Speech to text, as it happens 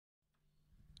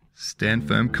Stand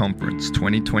Firm Conference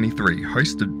 2023,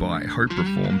 hosted by Hope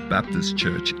Reformed Baptist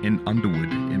Church in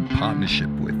Underwood in partnership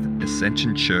with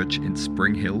Ascension Church in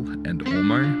Spring Hill and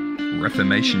Ormo,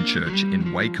 Reformation Church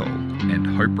in Wacol, and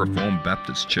Hope Reformed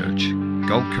Baptist Church,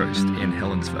 Gold Coast in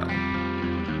Helensvale.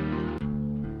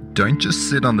 Don't just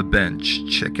sit on the bench,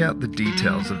 check out the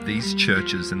details of these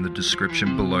churches in the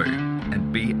description below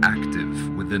and be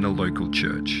active within a local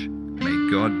church. May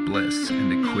God bless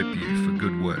and equip you for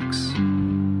good works.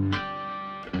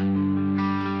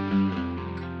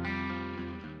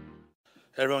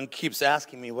 Everyone keeps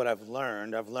asking me what I've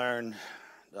learned. I've learned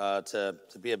to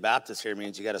be a Baptist here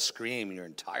means you got to scream your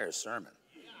entire sermon.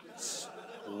 It's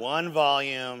one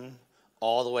volume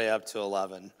all the way up to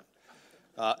 11.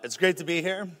 It's great to be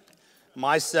here.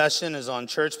 My session is on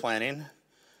church planting,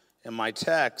 and my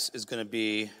text is going to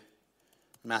be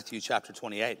Matthew chapter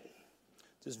 28.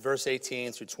 Just verse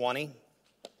 18 through 20. Let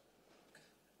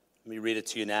me read it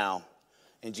to you now.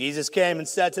 And Jesus came and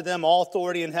said to them, all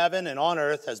authority in heaven and on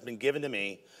earth has been given to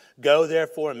me. Go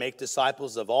therefore and make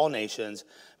disciples of all nations,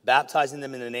 baptizing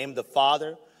them in the name of the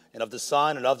Father and of the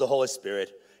Son and of the Holy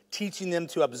Spirit, teaching them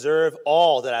to observe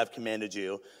all that I have commanded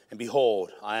you. And behold,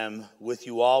 I am with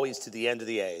you always to the end of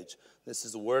the age. This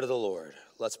is the word of the Lord.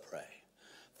 Let's pray.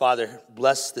 Father,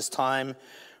 bless this time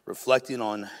reflecting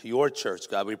on your church,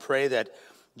 God. We pray that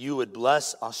you would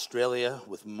bless Australia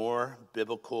with more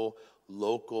biblical,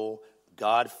 local,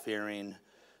 God-fearing,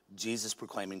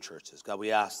 Jesus-proclaiming churches. God,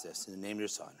 we ask this in the name of your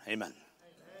Son. Amen. Amen.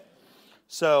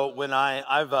 So when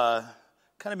I've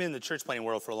kind of been in the church planting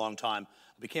world for a long time.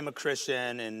 I became a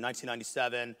Christian in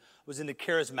 1997. Was in the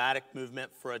charismatic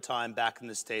movement for a time back in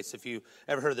the States. If you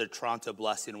ever heard of the Toronto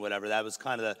Blessing or whatever, that was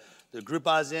kind of the group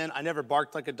I was in. I never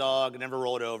barked like a dog, never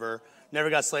rolled over, never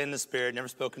got slain in the Spirit, never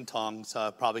spoke in tongues,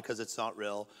 probably because it's not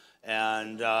real.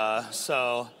 And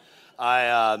so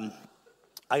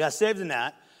I got saved in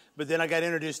that, but then I got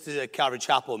introduced to the Calvary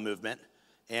Chapel movement,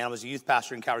 and I was a youth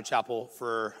pastor in Calvary Chapel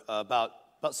for about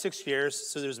 6 years.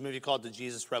 So there's a movie called The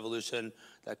Jesus Revolution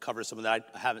that covers some of that.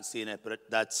 I haven't seen it, but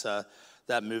that's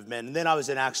that movement. And then I was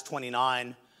in Acts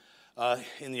 29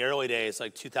 in the early days,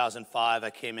 like 2005. I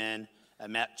came in at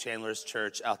Matt Chandler's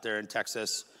church out there in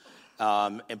Texas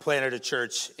and planted a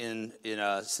church in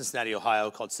Cincinnati,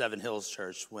 Ohio called Seven Hills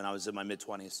Church when I was in my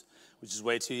mid-20s. Which is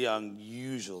way too young,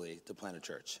 usually, to plant a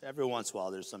church. Every once in a while,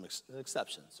 there's some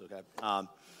exceptions, okay?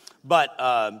 But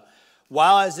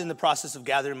while I was in the process of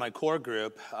gathering my core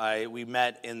group, we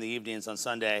met in the evenings on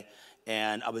Sunday,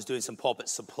 and I was doing some pulpit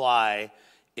supply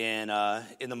in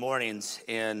the mornings,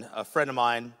 and a friend of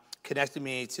mine connected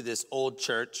me to this old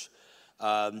church.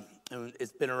 And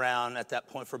it's been around at that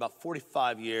point for about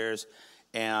 45 years,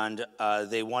 and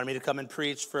they wanted me to come and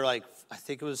preach for I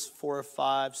think it was 4 or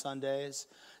 5 Sundays.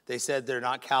 They said they're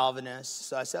not Calvinists,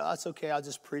 so I said, oh, that's okay, I'll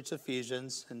just preach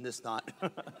Ephesians and just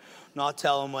not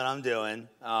tell them what I'm doing.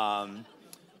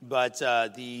 But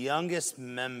the youngest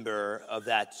member of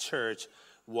that church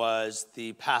was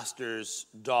the pastor's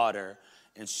daughter,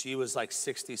 and she was like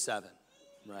 67,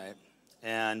 right?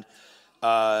 And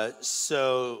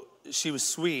so she was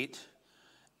sweet,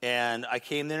 and I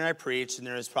came there and I preached, and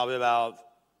there was probably about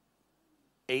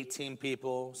 18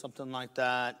 people, something like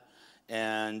that.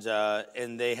 And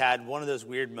they had one of those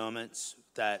weird moments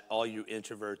that all you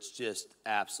introverts just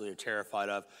absolutely are terrified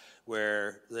of,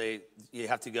 where you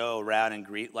have to go around and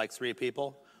greet like 3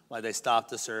 people. Like they stop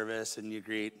the service and you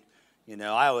greet,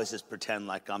 I always just pretend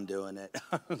like I'm doing it.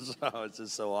 So it's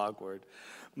just so awkward.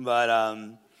 But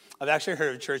I've actually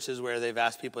heard of churches where they've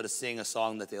asked people to sing a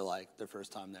song that they like their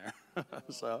first time there.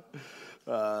 So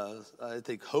I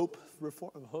think Hope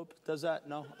does that?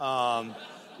 No?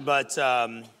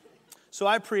 So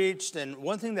I preached, and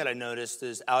one thing that I noticed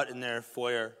is out in their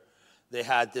foyer, they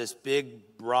had this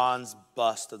big bronze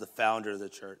bust of the founder of the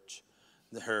church,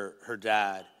 her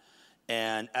dad.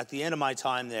 And at the end of my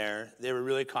time there, they were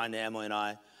really kind to Emily and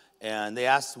I, and they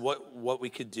asked what we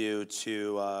could do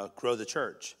to grow the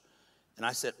church. And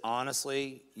I said,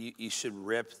 honestly, you should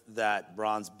rip that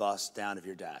bronze bust down of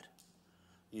your dad.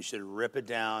 You should rip it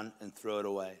down and throw it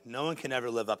away. No one can ever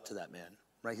live up to that man.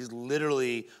 Right? He's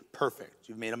literally perfect.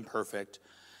 You've made him perfect.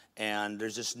 And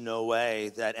there's just no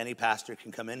way that any pastor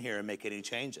can come in here and make any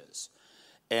changes.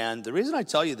 And the reason I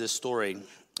tell you this story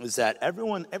is that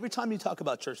every time you talk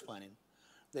about church planting,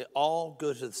 they all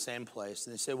go to the same place.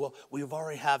 And they say, well, we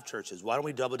already have churches. Why don't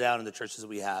we double down on the churches that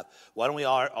we have? Why don't we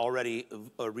already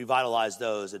revitalize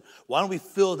those? And why don't we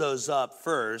fill those up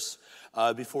first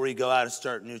before we go out and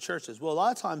start new churches? Well, a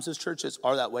lot of times those churches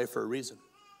are that way for a reason.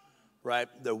 Right?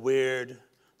 They're weird.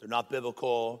 They're not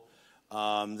biblical.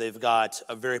 They've got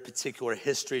a very particular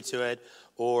history to it,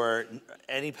 or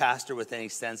any pastor with any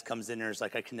sense comes in there and is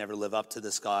like, I can never live up to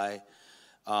this guy.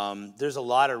 There's a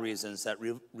lot of reasons that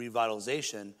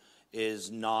revitalization is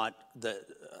not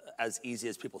as easy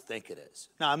as people think it is.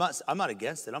 Now, I'm not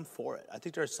against it. I'm for it. I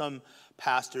think there are some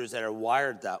pastors that are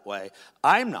wired that way.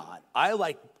 I'm not. I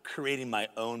like creating my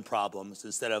own problems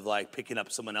instead of like picking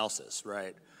up someone else's,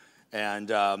 right?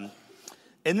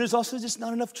 And there's also just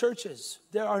not enough churches.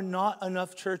 There are not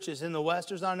enough churches in the West.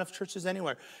 There's not enough churches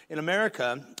anywhere. In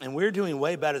America, and we're doing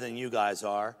way better than you guys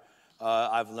are,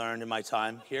 I've learned in my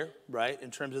time here, right, in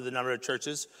terms of the number of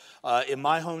churches. In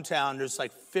my hometown, there's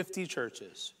like 50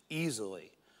 churches,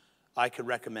 easily, I could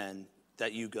recommend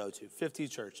that you go to. 50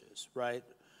 churches, right?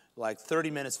 Like 30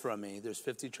 minutes from me, there's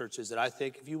 50 churches that I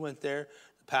think if you went there,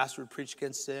 the pastor would preach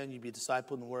against sin, you'd be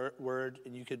discipled in the word,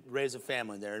 and you could raise a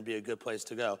family there and be a good place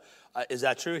to go. Is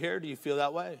that true here? Do you feel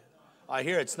that way? I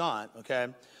hear it's not, okay?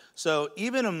 So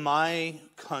even in my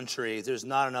country, there's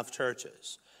not enough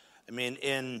churches. I mean,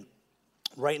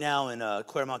 right now in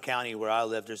Claremont County, where I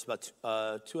live, there's about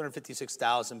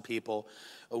 256,000 people.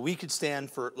 We could stand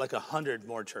for like 100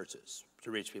 more churches to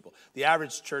reach people. The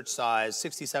average church size,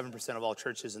 67% of all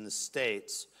churches in the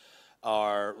States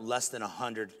are less than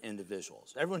 100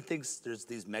 individuals. Everyone thinks there's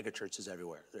these mega churches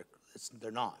everywhere.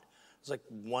 They're not. It's like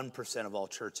 1% of all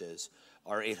churches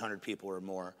are 800 people or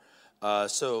more.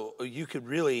 So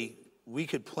we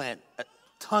could plant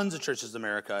tons of churches in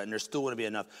America, and there still wouldn't be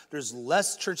enough. There's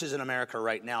less churches in America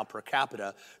right now per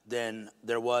capita than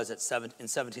there was in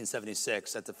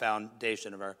 1776 at the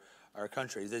foundation of our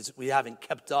country. We haven't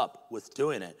kept up with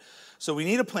doing it. So we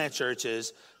need to plant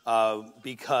churches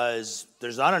because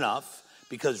there's not enough,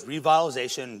 because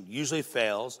revitalization usually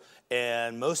fails,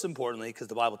 and most importantly, because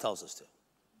the Bible tells us to,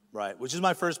 right? Which is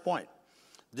my first point.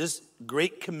 This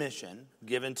Great Commission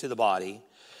given to the body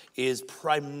is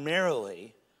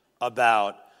primarily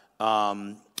about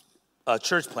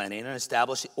church planting and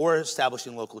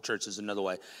establishing local churches another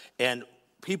way. And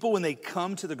people, when they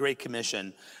come to the Great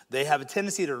Commission, they have a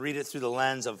tendency to read it through the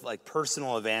lens of like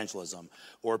personal evangelism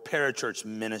or parachurch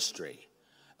ministry.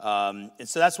 And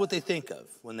so that's what they think of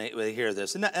when they hear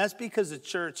this. And that's because the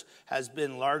church has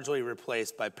been largely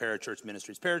replaced by parachurch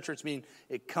ministries. Parachurch mean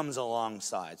it comes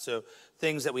alongside. So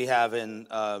things that we have in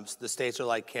the States are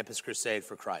like Campus Crusade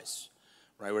for Christ,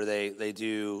 right, where they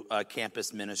do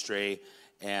campus ministry.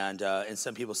 And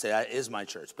some people say that is my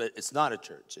church, but it's not a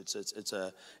church. It's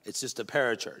just a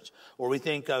parachurch. Or we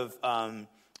think of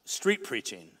street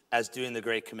preaching as doing the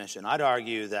Great Commission. I'd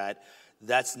argue that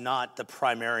that's not the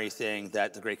primary thing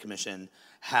that the Great Commission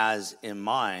has in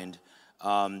mind.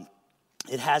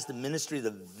 It has the ministry of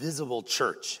the visible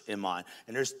church in mind.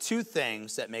 And there's two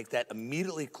things that make that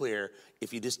immediately clear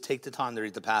if you just take the time to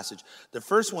read the passage. The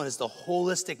first one is the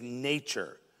holistic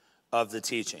nature of the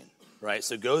teaching. Right,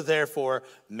 so go therefore,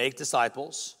 make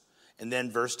disciples, and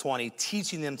then verse 20,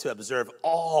 teaching them to observe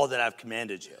all that I've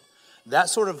commanded you. That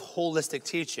sort of holistic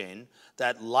teaching,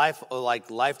 that life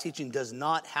teaching, does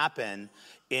not happen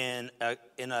in a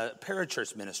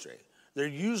parachurch ministry. They're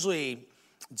usually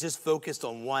just focused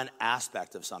on one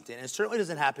aspect of something, and it certainly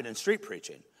doesn't happen in street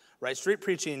preaching. Right, street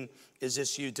preaching is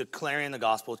just you declaring the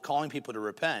gospel, calling people to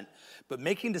repent, but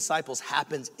making disciples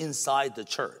happens inside the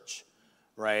church.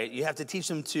 Right? You have to teach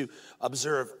them to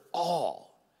observe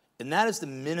all. And that is the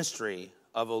ministry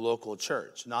of a local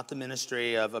church, not the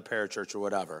ministry of a parachurch or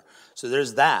whatever. So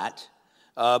there's that.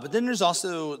 But then there's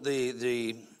also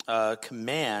the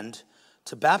command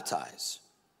to baptize.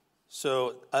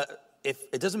 So if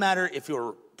it doesn't matter if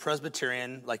you're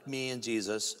Presbyterian like me and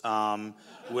Jesus,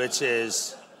 which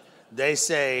is, they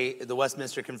say, the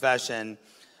Westminster Confession,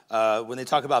 when they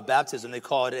talk about baptism, they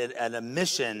call it an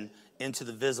admission into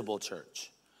the visible church.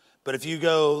 But if you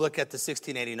go look at the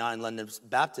 1689 London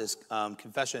Baptist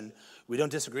Confession, we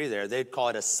don't disagree there. They'd call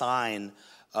it a sign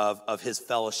of his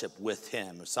fellowship with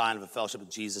him, a sign of a fellowship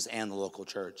with Jesus and the local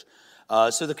church.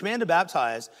 So the command to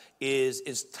baptize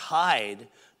is tied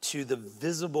to the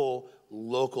visible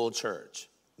local church.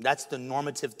 That's the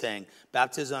normative thing.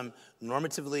 Baptism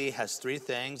normatively has three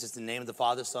things. It's the name of the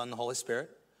Father, Son, and the Holy Spirit.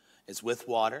 It's with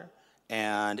water,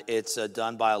 and it's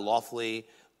done by a lawfully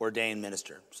ordained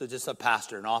minister. So just a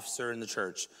pastor, an officer in the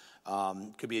church.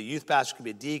 Could be a youth pastor, could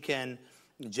be a deacon.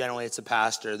 Generally, it's a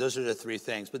pastor. Those are the three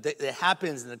things. But it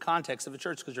happens in the context of a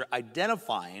church because you're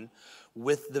identifying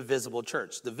with the visible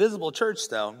church. The visible church,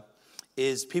 though,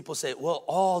 is people say, well,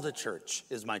 all the church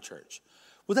is my church.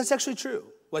 Well, that's actually true.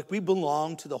 Like, we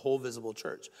belong to the whole visible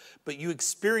church. But you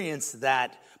experience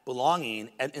that belonging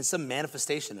and some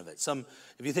manifestation of it.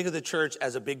 If you think of the church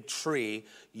as a big tree,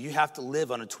 you have to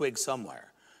live on a twig somewhere.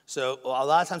 So a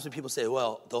lot of times when people say,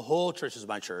 well, the whole church is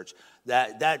my church,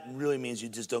 that really means you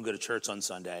just don't go to church on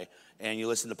Sunday and you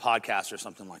listen to podcasts or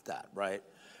something like that, right?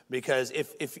 Because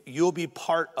if you'll be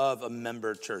part of a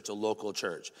member church, a local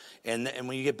church, and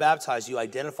when you get baptized, you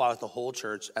identify with the whole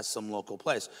church as some local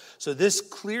place. So this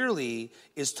clearly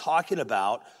is talking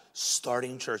about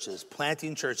starting churches,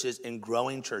 planting churches, and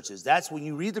growing churches. That's when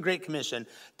you read the Great Commission,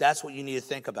 that's what you need to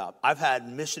think about. I've had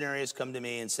missionaries come to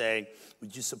me and say,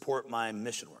 would you support my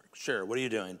mission work? Sure, what are you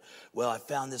doing? Well, I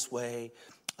found this way.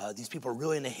 These people are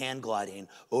really into hand gliding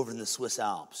over in the Swiss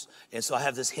Alps. And so I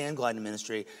have this hand gliding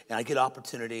ministry, and I get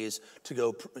opportunities to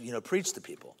go, preach to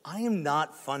people. I am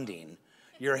not funding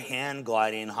your hand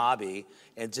gliding hobby,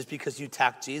 and just because you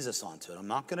tack Jesus onto it. I'm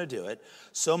not going to do it.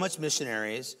 So much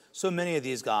missionaries, so many of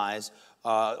these guys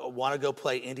want to go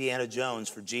play Indiana Jones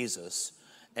for Jesus,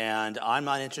 and I'm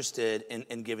not interested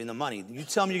in giving them money. You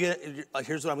tell me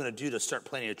here's what I'm going to do to start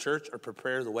planting a church or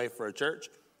prepare the way for a church,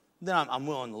 then I'm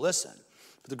willing to listen.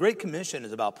 But the Great Commission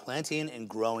is about planting and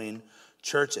growing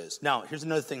churches. Now, here's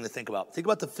another thing to think about. Think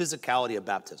about the physicality of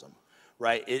baptism,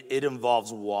 right? It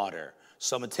involves water.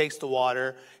 Someone takes the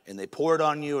water and they pour it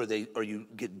on you, or you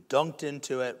get dunked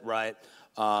into it, right?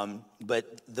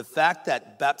 But the fact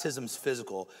that baptism's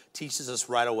physical teaches us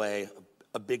right away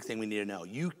a big thing we need to know.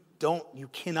 You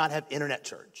cannot have internet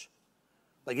church.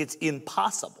 Like, it's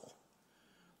impossible.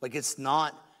 Like, that's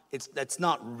not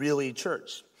really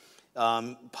church.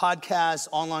 Podcasts,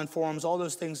 online forums, all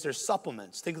those things, they're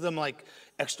supplements. Think of them like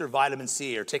extra vitamin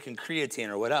C or taking creatine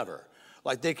or whatever.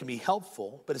 Like, they can be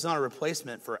helpful, but it's not a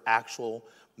replacement for actual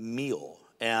meal.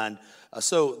 And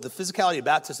so the physicality of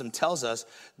baptism tells us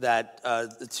that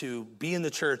to be in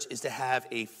the church is to have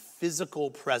a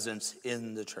physical presence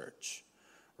in the church,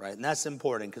 right? And that's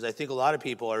important because I think a lot of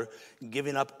people are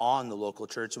giving up on the local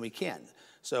church, and we can.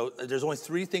 So there's only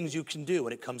 3 things you can do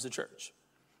when it comes to church.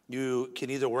 You can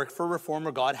either work for Reform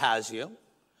where God has you.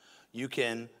 You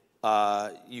can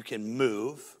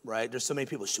move, right? There's so many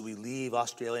people, should we leave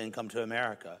Australia and come to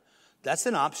America? That's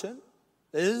an option.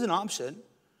 It is an option.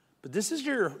 But this is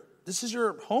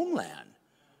your homeland,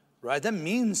 right? That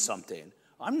means something.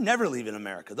 I'm never leaving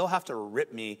America. They'll have to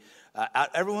rip me out.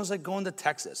 Everyone's like going to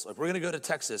Texas. Like, we're going to go to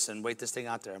Texas and wait this thing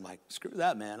out there. I'm like, screw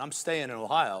that, man. I'm staying in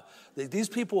Ohio. These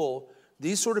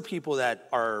sort of people that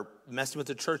are messing with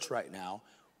the church right now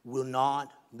will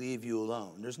not leave you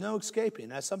alone. There's no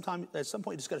escaping. At some point,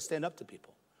 you just got to stand up to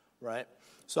people, right?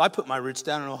 So I put my roots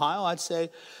down in Ohio. I'd say,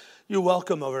 you're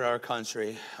welcome over to our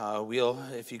country.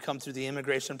 If you come through the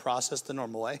immigration process the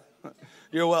normal way,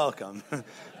 you're welcome.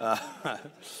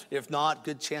 If not,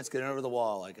 good chance getting over the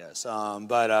wall, I guess.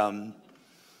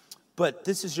 But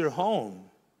this is your home.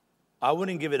 I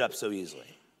wouldn't give it up so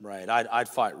easily, right? I'd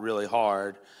fight really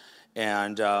hard.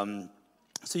 And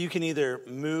so you can either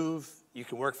move, you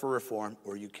can work for Reform,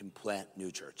 or you can plant new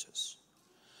churches.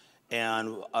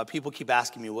 And people keep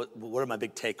asking me, what are my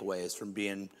big takeaways from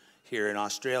being here in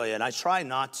Australia? And I try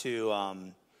not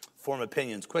to form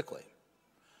opinions quickly.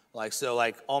 Like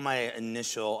all my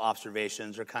initial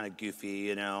observations are kind of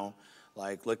goofy,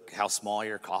 like, look how small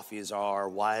your coffees are.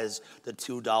 Why is the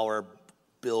 $2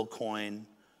 bill coin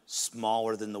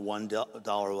smaller than the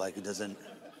 $1? Like, it doesn't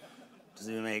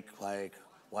even make, like,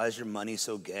 why is your money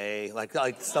so gay? Like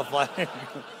stuff like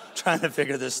trying to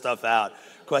figure this stuff out.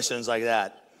 Questions like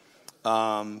that.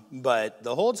 But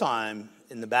the whole time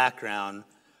in the background,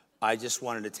 I just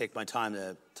wanted to take my time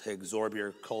to absorb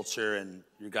your culture and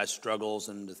your guys' struggles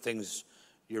and the things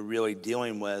you're really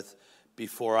dealing with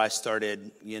before I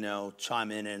started,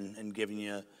 chiming in and giving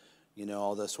you,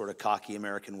 all the sort of cocky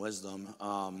American wisdom.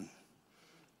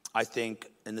 I think,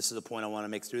 and this is the point I want to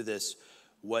make through this,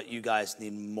 what you guys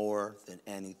need more than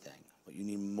anything,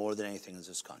 in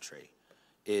this country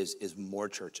is more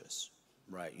churches,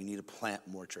 right? You need to plant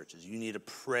more churches. You need to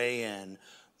pray in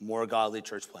more godly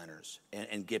church planters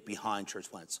and get behind church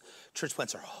plants. Church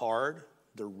plants are hard.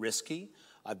 They're risky.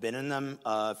 I've been in them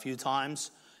a few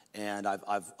times, and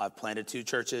I've planted 2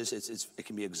 churches. It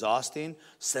can be exhausting.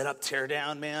 Set up, tear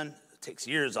down, man. It takes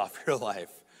years off your life.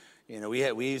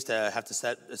 We used to have to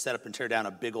set up and tear down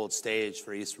a big old stage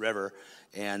for East River,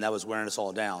 and that was wearing us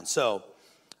all down. So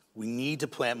we need to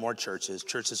plant more churches.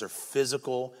 Churches are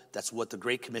physical. That's what the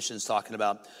Great Commission is talking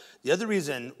about. The other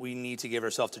reason we need to give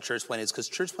ourselves to church planting is because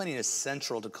church planting is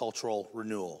central to cultural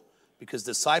renewal, because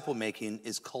disciple making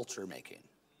is culture making.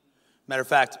 Matter of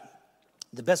fact,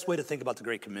 the best way to think about the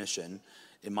Great Commission,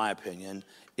 in my opinion,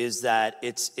 is that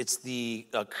it's the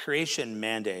creation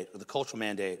mandate, or the cultural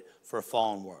mandate for a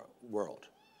fallen world.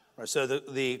 Right, so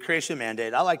the creation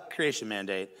mandate, I like creation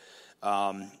mandate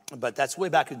But that's way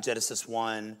back in Genesis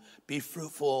 1. Be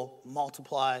fruitful,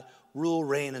 multiply, rule,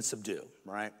 reign, and subdue,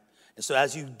 right? And so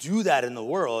as you do that in the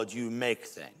world, you make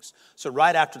things. So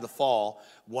right after the fall,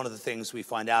 one of the things we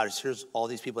find out is here's all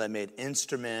these people that made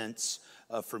instruments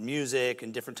for music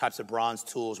and different types of bronze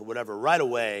tools or whatever. Right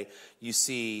away, you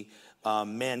see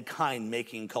mankind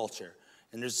making culture.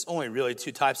 And there's only really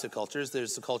two types of cultures.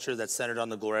 There's the culture that's centered on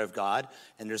the glory of God,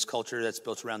 and there's culture that's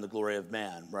built around the glory of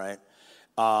man, right?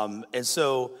 And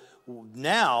so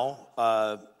now,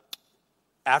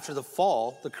 after the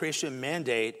fall, the creation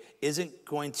mandate isn't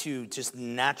going to just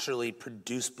naturally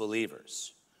produce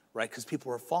believers, right? Because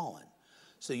people are fallen.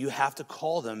 So you have to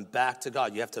call them back to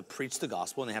God. You have to preach the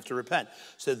gospel and they have to repent.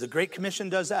 So the Great Commission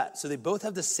does that. So they both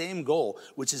have the same goal,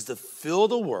 which is to fill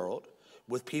the world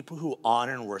with people who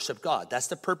honor and worship God. That's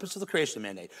the purpose of the creation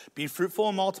mandate. Be fruitful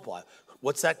and multiply.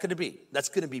 What's that going to be? That's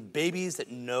going to be babies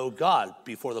that know God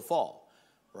before the fall,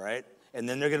 right? And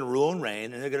then they're going to rule and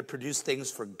reign, and they're going to produce things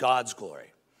for God's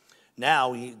glory.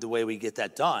 Now, the way we get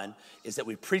that done is that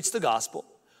we preach the gospel.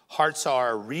 Hearts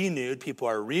are renewed, people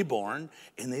are reborn,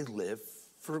 and they live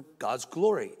for God's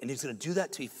glory. And he's going to do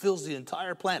that till he fills the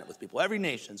entire planet with people. Every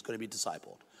nation is going to be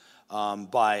discipled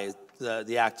by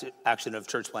the action of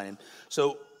church planting.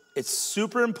 So it's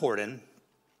super important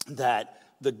that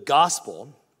the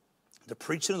gospel, the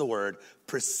preaching of the word,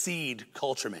 precede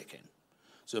culture making.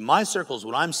 So in my circles,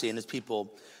 what I'm seeing is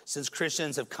people, since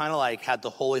Christians have kind of like had the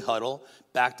holy huddle,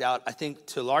 backed out, I think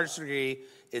to a large degree,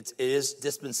 it is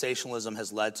dispensationalism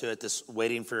has led to it, this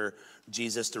waiting for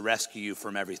Jesus to rescue you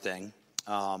from everything.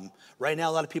 Right now,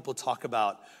 a lot of people talk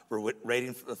about we're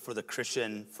waiting for the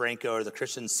Christian Franco or the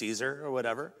Christian Caesar or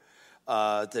whatever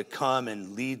to come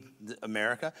and lead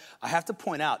America. I have to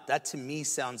point out, that to me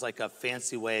sounds like a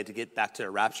fancy way to get back to a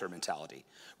rapture mentality,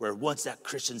 where once that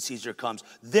Christian Caesar comes,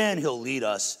 then he'll lead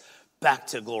us back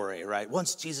to glory, right?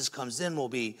 Once Jesus comes in, we'll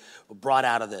be brought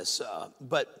out of this.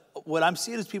 But what I'm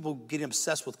seeing is people getting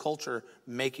obsessed with culture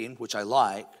making, which I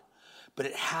like, but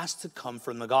it has to come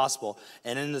from the gospel.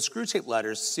 And in the Screwtape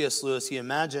Letters, C.S. Lewis, he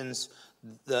imagines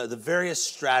the various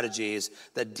strategies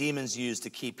that demons use to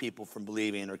keep people from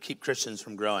believing or keep Christians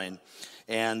from growing.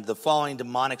 And the following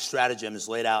demonic stratagem is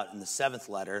laid out in the 7th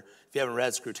letter. If you haven't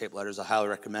read Screwtape Letters, I highly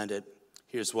recommend it.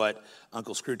 Here's what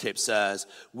Uncle Screwtape says.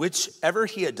 Whichever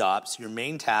he adopts, your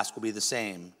main task will be the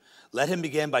same. Let him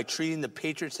begin by treating the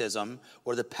patriotism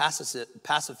or the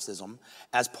pacifism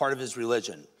as part of his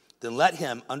religion. Then let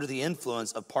him, under the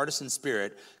influence of partisan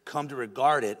spirit, come to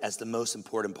regard it as the most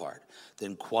important part.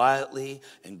 Then quietly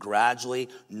and gradually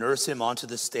nurse him onto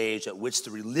the stage at which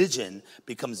the religion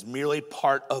becomes merely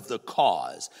part of the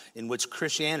cause, in which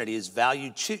Christianity is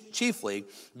valued chiefly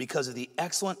because of the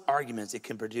excellent arguments it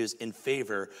can produce in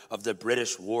favor of the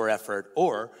British war effort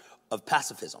or of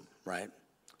pacifism, right?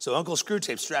 So Uncle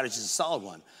Screwtape's strategy is a solid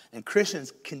one, and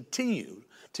Christians continue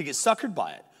to get suckered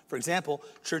by it. For example,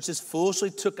 churches foolishly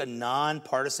took a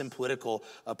nonpartisan political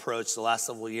approach the last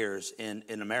several years in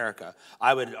America.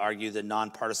 I would argue the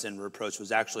nonpartisan approach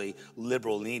was actually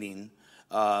liberal leaning.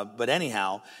 But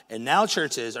anyhow, and now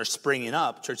churches are springing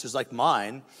up, churches like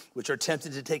mine, which are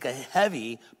tempted to take a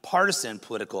heavy partisan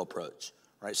political approach.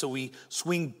 Right? So we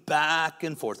swing back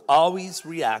and forth, always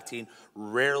reacting,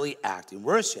 rarely acting.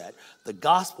 Worse yet, the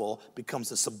gospel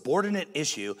becomes a subordinate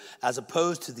issue as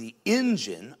opposed to the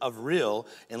engine of real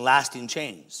and lasting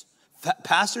change.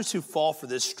 Pastors who fall for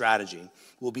this strategy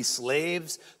will be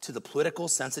slaves to the political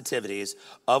sensitivities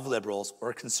of liberals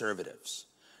or conservatives.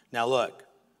 Now look,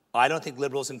 I don't think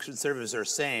liberals and conservatives are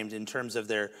same in terms of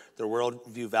their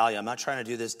worldview value. I'm not trying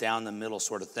to do this down the middle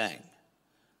sort of thing.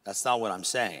 That's not what I'm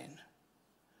saying.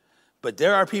 But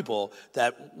there are people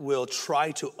that will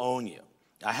try to own you.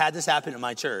 I had this happen in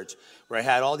my church where I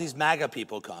had all these MAGA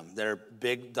people come. They're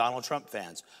big Donald Trump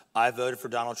fans. I voted for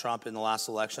Donald Trump in the last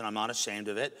election. I'm not ashamed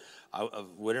of it. I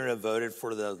wouldn't have voted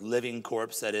for the living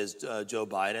corpse that is Joe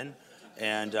Biden.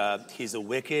 And he's a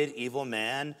wicked, evil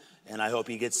man, and I hope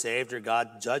he gets saved or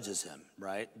God judges him,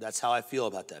 right? That's how I feel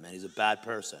about that man. He's a bad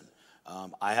person.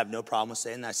 I have no problem with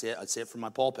saying that. I'd say it from my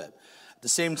pulpit. At the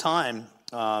same time,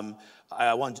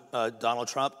 I want Donald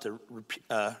Trump to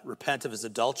repent of his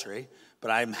adultery, but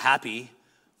I'm happy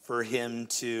for him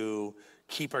to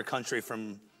keep our country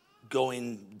from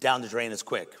going down the drain as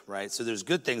quick, right? So there's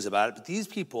good things about it, but these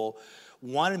people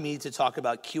wanted me to talk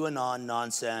about QAnon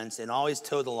nonsense and always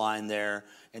toe the line there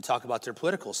and talk about their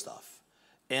political stuff.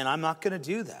 And I'm not going to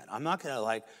do that. I'm not going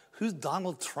to who's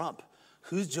Donald Trump?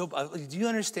 Who's Joe? Do you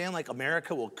understand,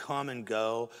 America will come and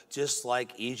go just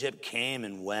like Egypt came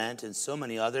and went and so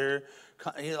many other,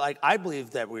 I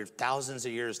believe that we have thousands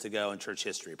of years to go in church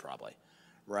history probably,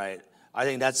 right? I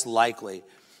think that's likely.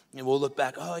 And we'll look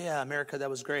back, oh yeah, America, that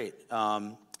was great.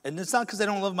 And it's not because I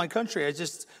don't love my country.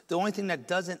 The only thing that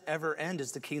doesn't ever end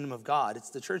is the kingdom of God.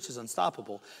 The church is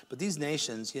unstoppable. But these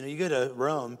nations, you go to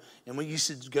Rome, and you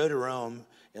should go to Rome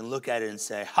and look at it and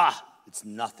say, ha, it's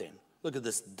nothing. Look at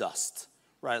this dust,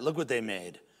 right? Look what they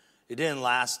made. It didn't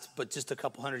last but just a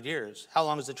couple hundred years. How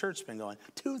long has the church been going?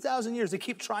 2,000 years. They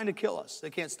keep trying to kill us.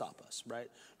 They can't stop us, right?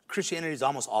 Christianity is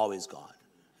almost always gone,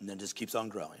 and then just keeps on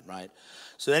growing, right?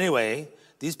 So anyway,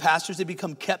 these pastors, they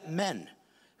become kept men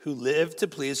who live to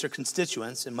please their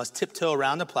constituents and must tiptoe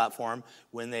around the platform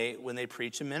when they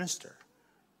preach and minister.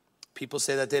 People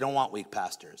say that they don't want weak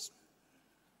pastors.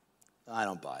 I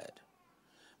don't buy it.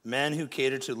 Men who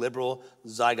cater to liberal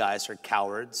zeitgeist are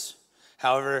cowards.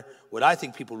 However, what I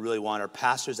think people really want are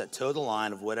pastors that toe the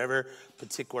line of whatever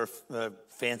particular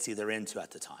fancy they're into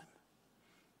at the time.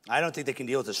 I don't think they can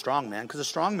deal with a strong man because a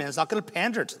strong man is not going to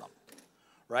pander to them,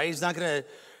 right? He's not going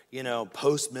to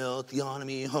post-mill,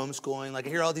 theonomy, homeschooling. Like, I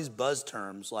hear all these buzz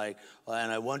terms, and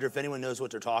I wonder if anyone knows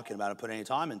what they're talking about and put any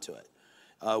time into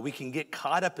it. We can get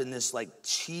caught up in this,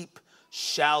 cheap,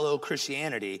 shallow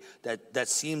Christianity that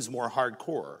seems more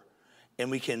hardcore, and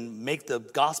we can make the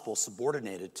gospel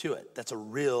subordinated to it. That's a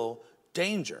real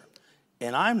danger.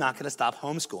 And I'm not going to stop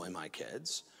homeschooling my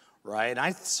kids, right? And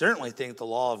I certainly think the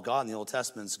law of God in the Old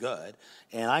Testament is good,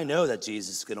 and I know that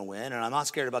Jesus is going to win, and I'm not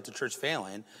scared about the church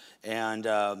failing. And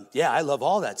I love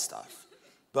all that stuff,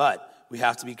 but we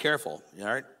have to be careful.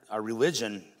 Our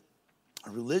religion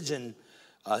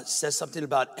says something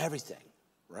about everything,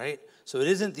 right? So it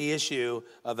isn't the issue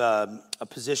of a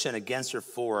position against or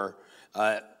for.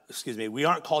 We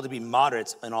aren't called to be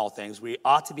moderates in all things. We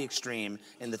ought to be extreme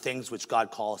in the things which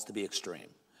God calls us to be extreme.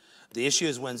 The issue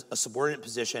is when a subordinate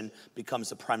position becomes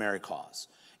the primary cause.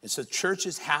 And so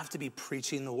churches have to be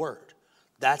preaching the word.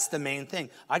 That's the main thing.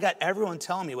 I got everyone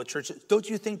telling me what churches, don't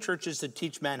you think churches should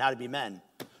teach men how to be men?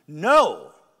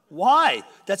 No. Why?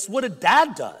 That's what a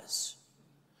dad does.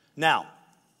 Now,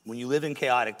 when you live in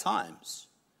chaotic times,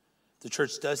 the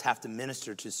church does have to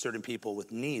minister to certain people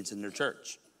with needs in their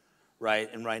church, right?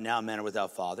 And right now, men are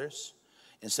without fathers.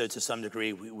 And so to some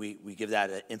degree, we give that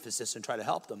an emphasis and try to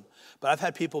help them. But I've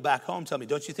had people back home tell me,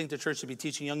 don't you think the church should be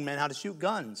teaching young men how to shoot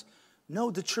guns?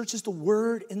 No, the church is the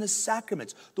word in the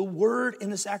sacraments. The word in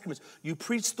the sacraments. You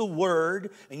preach the word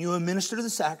and you administer the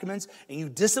sacraments and you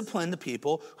discipline the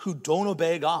people who don't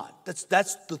obey God.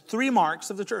 That's the three marks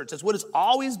of the church. That's what it's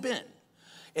always been.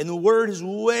 And the word is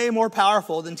way more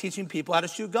powerful than teaching people how to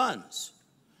shoot guns.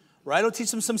 Right? It'll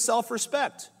teach them some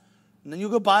self-respect. And then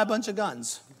you'll go buy a bunch of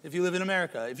guns if you live in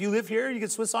America. If you live here, you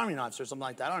get Swiss Army knives or something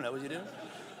like that. I don't know what you do.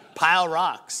 Pile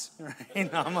rocks.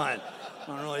 Right? No, I'm not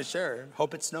really sure.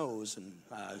 Hope it snows and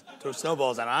throw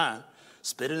snowballs at eye.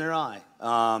 Spit in their eye.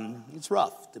 It's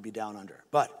rough to be down under.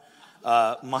 But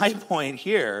my point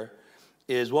here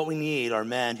is what we need are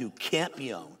men who can't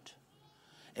be owned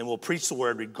and will preach the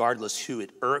word regardless who it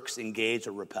irks, engages,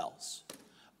 or repels.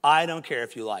 I don't care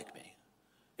if you like me.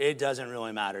 It doesn't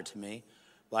really matter to me.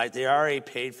 Like, they already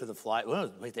paid for the flight.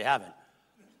 Well, wait, they haven't.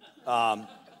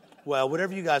 Well,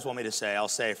 whatever you guys want me to say, I'll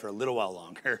say for a little while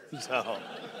longer. So,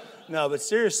 no, but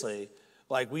seriously,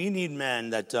 like, we need men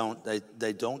that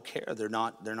they don't care. They're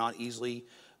not easily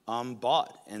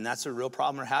bought, and that's a real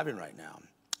problem we're having right now.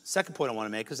 Second point I want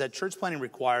to make is that church planting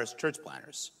requires church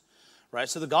planners, right?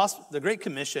 So the Great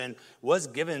Commission was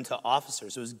given to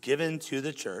officers. It was given to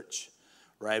the church.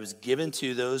 Right, it was given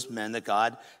to those men that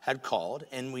God had called,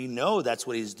 and we know that's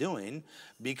what he's doing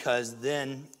because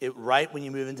then, right when you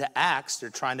move into Acts,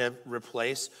 they're trying to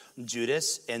replace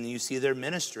Judas, and you see their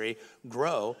ministry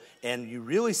grow, and you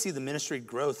really see the ministry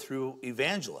grow through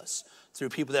evangelists, through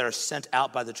people that are sent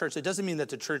out by the church. It doesn't mean that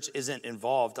the church isn't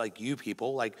involved, like you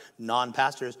people, like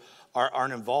non-pastors,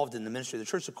 aren't involved in the ministry of the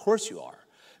church. Of course you are.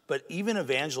 But even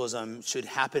evangelism should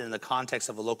happen in the context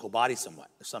of a local body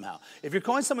somehow. If you're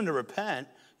calling someone to repent,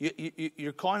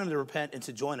 you're calling them to repent and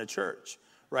to join a church,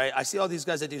 right? I see all these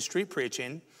guys that do street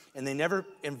preaching, and they never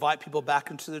invite people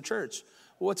back into the church.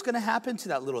 Well, what's going to happen to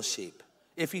that little sheep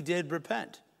if he did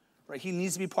repent? Right? He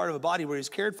needs to be part of a body where he's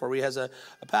cared for, where he has a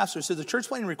pastor. So the church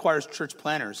planting requires church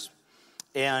planners.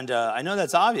 And I know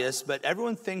that's obvious, but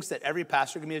everyone thinks that every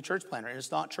pastor can be a church planter, and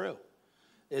it's not true.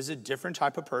 It's a different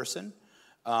type of person.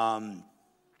 And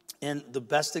the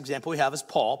best example we have is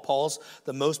Paul. Paul's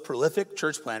the most prolific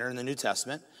church planter in the New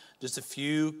Testament. Just a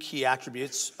few key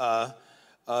attributes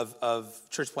of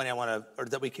church planting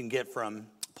that we can get from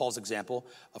Paul's example.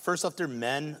 First off, they're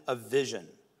men of vision.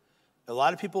 A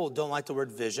lot of people don't like the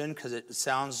word vision because it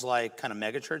sounds like kind of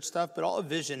megachurch stuff, but all a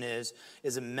vision is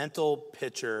a mental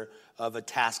picture of a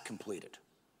task completed.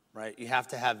 right? You have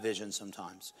to have vision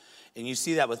sometimes. And you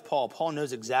see that with Paul. Paul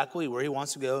knows exactly where he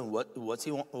wants to go and what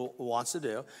he wants to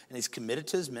do. And he's committed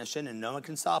to his mission, and no one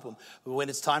can stop him. But when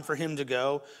it's time for him to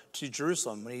go to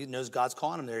Jerusalem, when he knows God's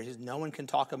calling him there, no one can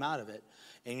talk him out of it.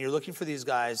 And you're looking for these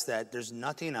guys that there's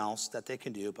nothing else that they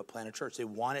can do but plant a church. They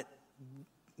want it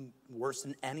worse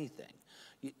than anything.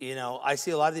 You know, I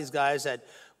see a lot of these guys that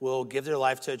will give their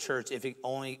life to a church if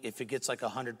it gets like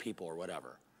 100 people or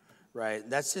whatever. Right?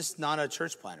 That's just not a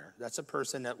church planner. That's a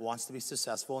person that wants to be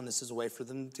successful, and this is a way for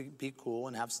them to be cool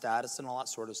and have status and all that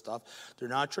sort of stuff. They're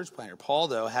not a church planner. Paul,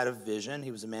 though, had a vision.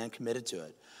 He was a man committed to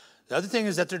it. The other thing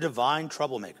is that they're divine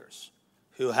troublemakers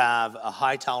who have a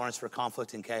high tolerance for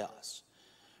conflict and chaos.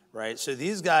 Right? So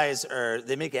these guys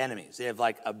they make enemies. They have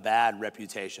like a bad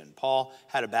reputation. Paul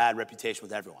had a bad reputation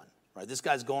with everyone. Right? This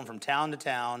guy's going from town to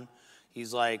town.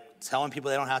 He's like telling people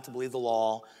they don't have to believe the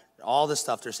law. All this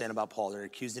stuff they're saying about Paul. They're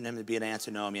accusing him of being an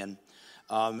antinomian.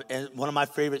 And one of my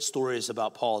favorite stories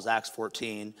about Paul is Acts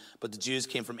 14. But the Jews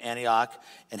came from Antioch,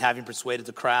 and having persuaded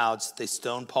the crowds, they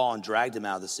stoned Paul and dragged him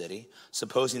out of the city,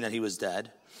 supposing that he was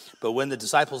dead. But when the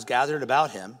disciples gathered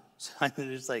about him,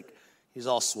 it's like he's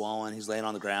all swollen, he's laying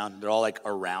on the ground. They're all like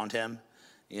around him.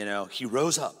 You know, he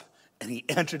rose up and he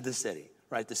entered the city.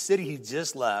 Right, the city he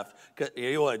just left, he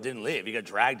didn't leave. He got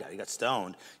dragged out. He got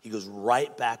stoned. He goes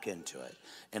right back into it.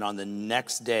 And on the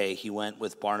next day, he went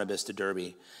with Barnabas to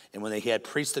Derbe. And when he had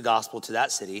preached the gospel to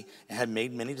that city and had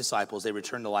made many disciples, they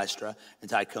returned to Lystra and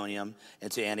to Iconium and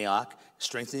to Antioch,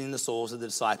 strengthening the souls of the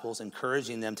disciples,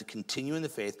 encouraging them to continue in the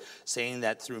faith, saying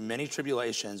that through many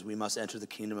tribulations we must enter the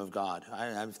kingdom of God.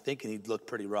 I'm thinking he looked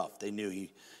pretty rough. They knew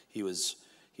he was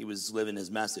living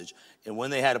his message. And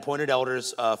when they had appointed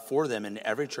elders for them in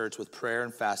every church with prayer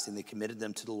and fasting, they committed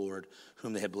them to the Lord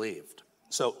whom they had believed.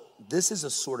 So this is a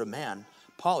sort of man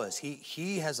Paul is.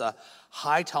 He has a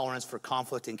high tolerance for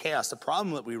conflict and chaos. The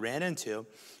problem that we ran into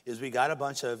is we got a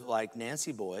bunch of like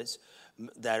Nancy boys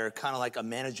that are kind of like a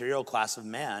managerial class of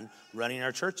man running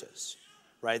our churches.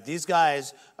 Right? These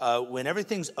guys, when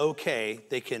everything's okay,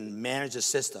 they can manage a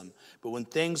system. But when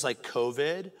things like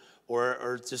COVID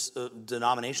or just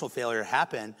denominational failure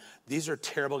happen, these are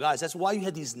terrible guys. That's why you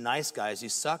had these nice guys,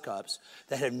 these suck-ups,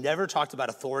 that have never talked about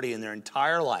authority in their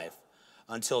entire life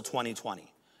until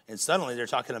 2020. And suddenly they're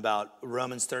talking about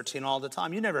Romans 13 all the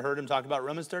time. You never heard them talk about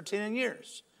Romans 13 in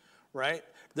years, right?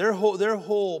 Their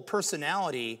whole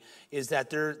personality is that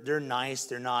they're nice,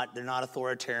 they're not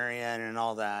authoritarian and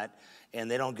all that, and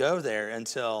they don't go there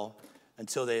until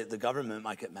the government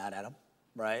might get mad at them,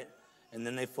 right? And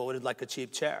then they folded like a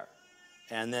cheap chair.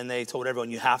 And then they told everyone,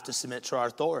 you have to submit to our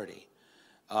authority.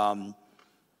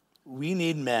 We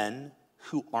need men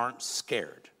who aren't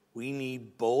scared. We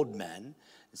need bold men.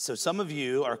 So some of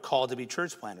you are called to be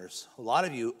church planters. A lot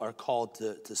of you are called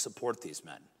to support these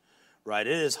men, right?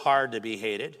 It is hard to be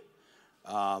hated.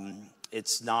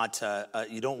 It's not,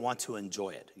 you don't want to enjoy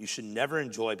it. You should never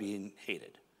enjoy being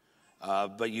hated.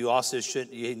 But you also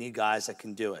you need guys that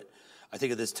can do it. I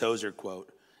think of this Tozer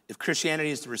quote. If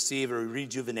Christianity is to receive a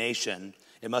rejuvenation,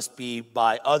 it must be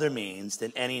by other means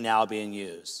than any now being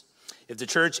used. If the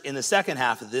church in the second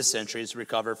half of this century is to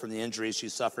recover from the injuries she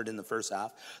suffered in the first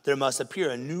half, there must appear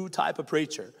a new type of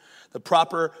preacher. The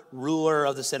proper ruler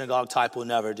of the synagogue type will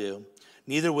never do.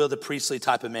 Neither will the priestly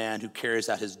type of man who carries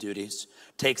out his duties,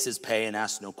 takes his pay and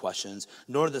asks no questions,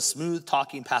 nor the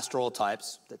smooth-talking pastoral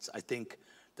types. I think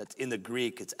that's in the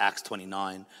Greek, it's Acts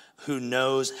 29, who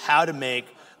knows how to make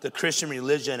the Christian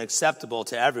religion acceptable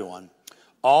to everyone.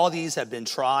 All these have been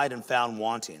tried and found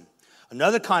wanting.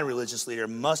 Another kind of religious leader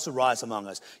must arise among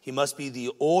us. He must be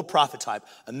the old prophet type,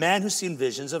 a man who's seen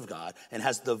visions of God and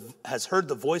has heard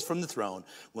the voice from the throne.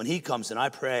 When he comes, and I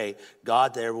pray,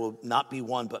 God, there will not be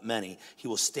one but many, he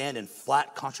will stand in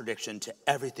flat contradiction to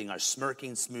everything our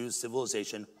smirking, smooth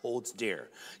civilization holds dear.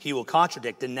 He will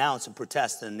contradict, denounce, and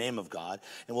protest in the name of God,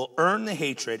 and will earn the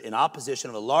hatred and opposition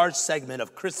of a large segment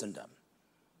of Christendom.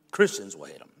 Christians will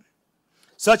hate him.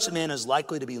 Such a man is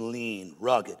likely to be lean,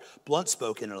 rugged,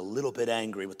 blunt-spoken, and a little bit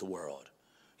angry with the world.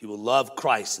 He will love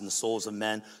Christ and the souls of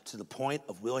men to the point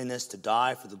of willingness to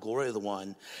die for the glory of the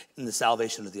one and the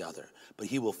salvation of the other. But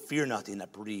he will fear nothing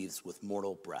that breathes with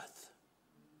mortal breath.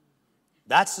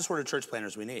 That's the sort of church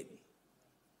planners we need.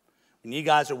 We need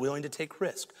guys who are willing to take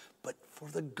risk, but for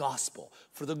the gospel,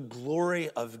 for the glory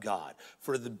of God,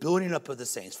 for the building up of the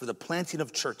saints, for the planting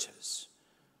of churches.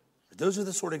 Those are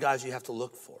the sort of guys you have to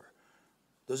look for.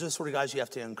 Those are the sort of guys you have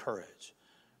to encourage.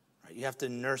 Right? You have to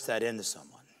nurse that into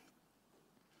someone.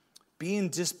 Being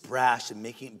just brash and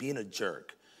being a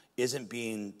jerk isn't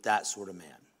being that sort of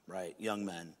man, right? Young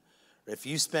men. If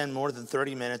you spend more than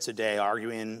 30 minutes a day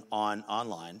arguing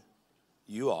online,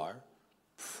 you are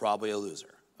probably a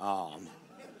loser.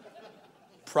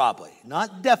 Probably.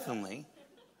 Not definitely,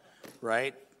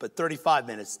 right? But 35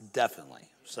 minutes, definitely.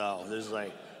 So there's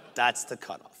like, that's the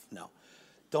cutoff. No.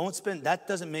 Don't spend, that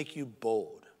doesn't make you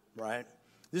bold, right?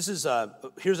 This is,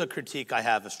 here's a critique I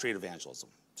have of street evangelism,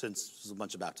 since there's a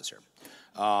bunch of Baptists here.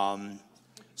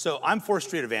 So I'm for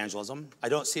street evangelism. I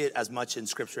don't see it as much in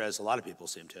Scripture as a lot of people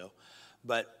seem to.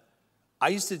 But I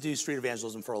used to do street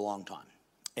evangelism for a long time.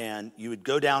 And you would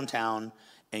go downtown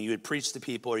and you would preach to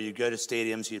people, or you'd go to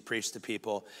stadiums, you'd preach to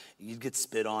people. You'd get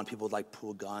spit on. People would like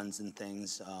pull guns and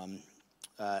things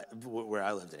where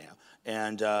I lived anyhow.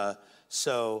 And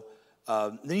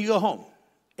then you go home.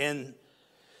 And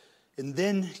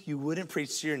then you wouldn't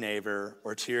preach to your neighbor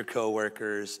or to your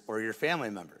coworkers or your family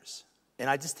members. And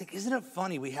I just think, isn't it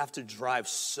funny we have to drive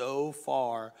so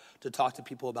far to talk to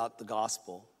people about the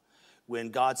gospel when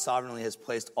God sovereignly has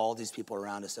placed all these people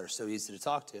around us that are so easy to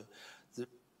talk to?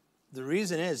 The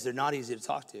reason is they're not easy to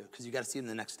talk to because you got to see them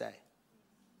the next day,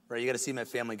 right? You got to see them at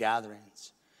family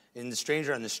gatherings. And the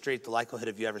stranger on the street, the likelihood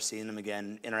of you ever seeing them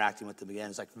again, interacting with them again,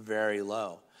 is like very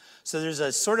low. So there's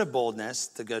a sort of boldness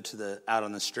to go to out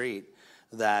on the street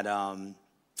that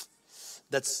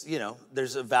that's,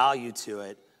 there's a value to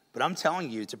it. But I'm telling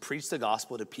you, to preach the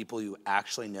gospel to people you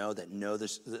actually know, that know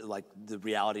this, like the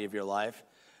reality of your life,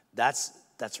 that's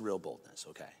real boldness,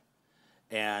 okay?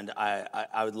 And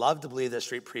I would love to believe that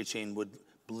street preaching would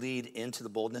bleed into the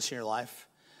boldness in your life.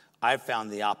 I've found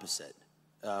the opposite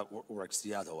works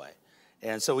the other way.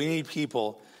 And so we need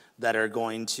people that are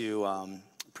going to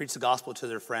preach the gospel to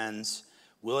their friends,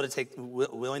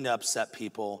 willing to upset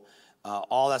people,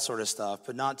 all that sort of stuff,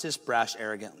 but not just brash,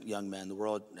 arrogant young men. The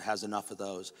world has enough of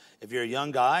those. If you're a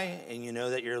young guy and you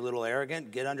know that you're a little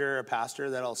arrogant, get under a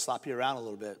pastor that'll slap you around a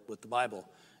little bit with the Bible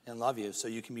and love you so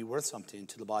you can be worth something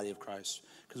to the body of Christ.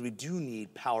 Because we do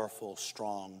need powerful,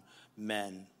 strong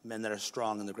men that are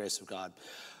strong in the grace of God.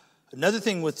 Another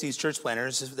thing with these church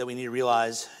planners is that we need to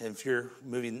realize, if you're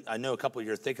moving, I know a couple of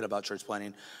you are thinking about church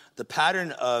planning, the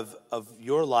pattern of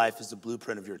your life is the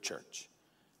blueprint of your church.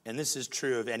 And this is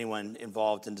true of anyone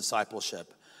involved in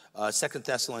discipleship. 2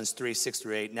 Thessalonians 3,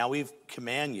 6-8. Now we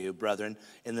command you, brethren,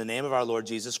 in the name of our Lord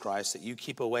Jesus Christ, that you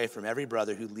keep away from every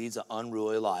brother who leads an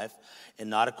unruly life and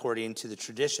not according to the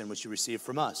tradition which you received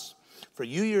from us. For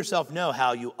you yourself know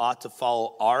how you ought to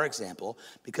follow our example,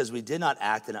 because we did not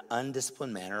act in an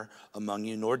undisciplined manner among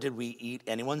you, nor did we eat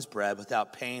anyone's bread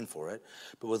without paying for it.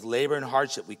 But with labor and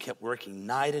hardship we kept working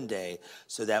night and day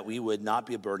so that we would not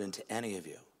be a burden to any of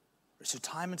you. So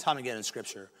time and time again in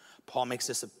Scripture, Paul makes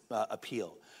this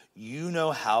appeal. You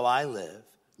know how I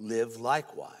live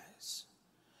likewise.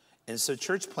 And so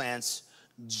church plants,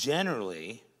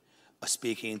 generally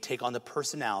speaking, take on the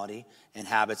personality and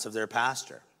habits of their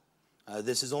pastor.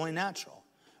 This is only natural.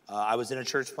 I was in a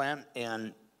church plant,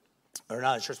 I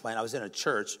was in a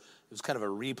church. It was kind of a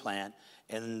replant.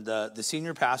 And the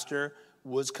senior pastor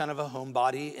was kind of a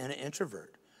homebody and an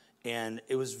introvert. And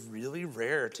it was really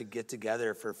rare to get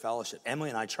together for fellowship. Emily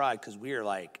and I tried because we are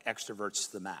like extroverts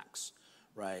to the max,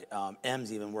 right?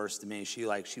 Em's even worse than me. She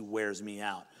wears me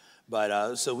out.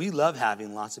 But so we love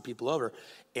having lots of people over.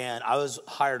 And I was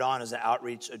hired on as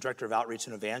a director of outreach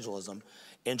and evangelism.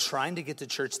 And trying to get the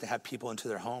church to have people into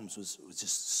their homes was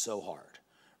just so hard,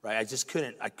 right?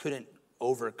 I couldn't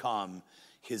overcome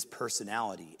his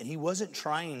personality. And he wasn't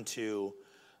trying to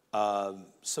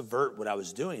subvert what I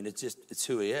was doing. It's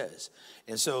who he is.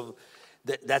 And so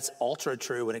that's ultra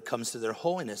true when it comes to their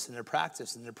holiness and their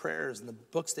practice and their prayers and the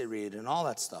books they read and all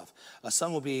that stuff. A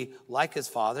son will be like his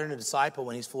father, and a disciple,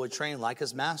 when he's fully trained, like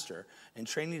his master. And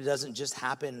training doesn't just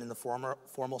happen in the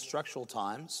formal structural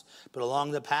times, but along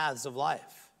the paths of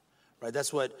life, right?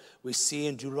 That's what we see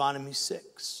in Deuteronomy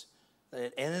 6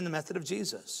 and in the method of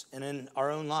Jesus and in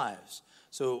our own lives.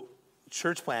 So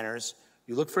church planners,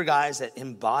 you look for guys that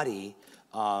embody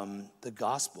the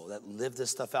gospel, that live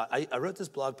this stuff out. I wrote this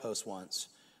blog post once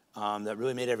that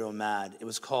really made everyone mad. It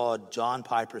was called John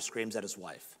Piper Screams at His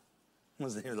Wife.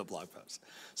 Was the name of the blog post.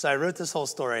 So I wrote this whole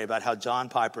story about how John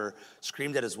Piper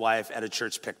screamed at his wife at a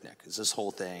church picnic. It's this whole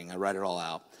thing. I write it all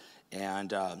out.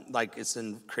 And it's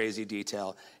in crazy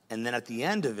detail. And then at the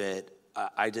end of it,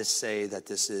 I just say that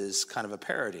this is kind of a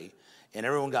parody. And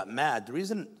everyone got mad. The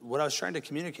reason, what I was trying to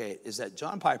communicate is that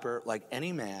John Piper, like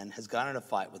any man, has gotten in a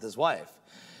fight with his wife.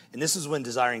 And this is when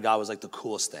desiring God was like the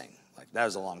coolest thing. Like that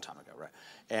was a long time ago, right?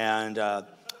 And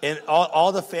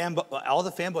all the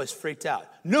fanboys freaked out.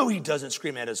 No, he doesn't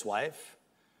scream at his wife,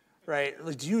 right?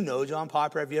 Like, do you know John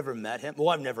Piper? Have you ever met him? Well,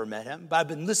 I've never met him, but I've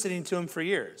been listening to him for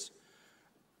years.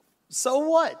 So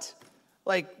what?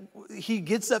 Like, he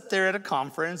gets up there at a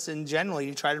conference, and generally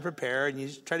you try to prepare and you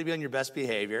try to be on your best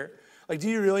behavior. Like, do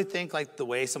you really think like the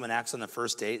way someone acts on the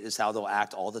first date is how they'll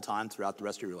act all the time throughout the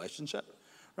rest of your relationship?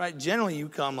 Right? Generally, you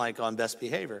come like on best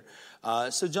behavior.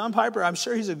 So John Piper, I'm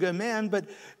sure he's a good man, but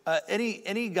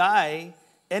any guy,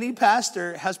 any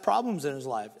pastor has problems in his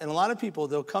life. And a lot of people,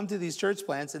 they'll come to these church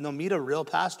plants and they'll meet a real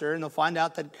pastor and they'll find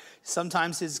out that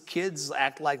sometimes his kids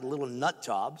act like little nut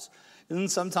jobs. And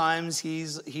sometimes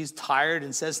he's tired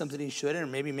and says something he shouldn't, or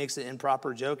maybe makes an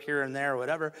improper joke here and there or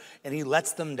whatever, and he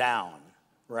lets them down,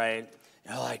 right?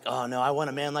 And they're like, oh no, I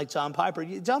want a man like John Piper.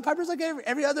 John Piper's like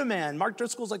every other man. Mark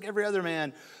Driscoll's like every other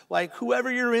man. Like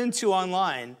whoever you're into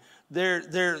online,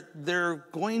 they're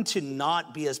going to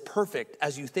not be as perfect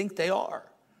as you think they are,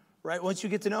 right? Once you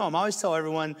get to know them. I always tell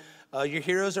everyone, your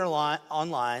heroes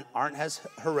online aren't as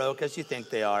heroic as you think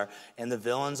they are, and the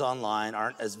villains online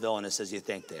aren't as villainous as you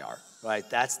think they are, right?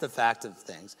 That's the fact of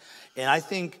things. And I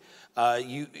think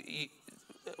you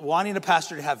wanting a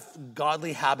pastor to have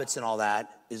godly habits and all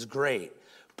that is great,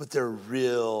 but they're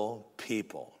real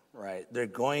people, right? They're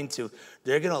going to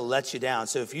let you down.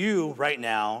 So if you right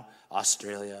now,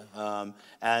 Australia,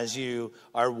 as you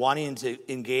are wanting to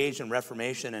engage in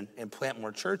Reformation and plant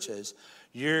more churches,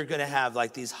 you're going to have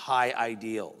like these high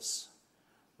ideals,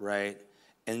 right?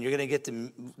 And you're going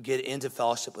to get into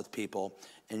fellowship with people,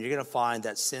 and you're going to find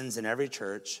that sin's in every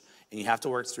church, and you have to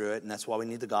work through it, and that's why we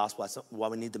need the gospel. That's why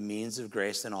we need the means of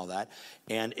grace and all that.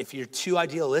 And if you're too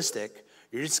idealistic,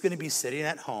 you're just going to be sitting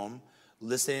at home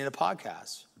listening to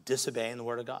podcasts, disobeying the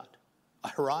word of God,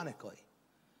 ironically.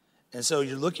 And so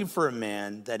you're looking for a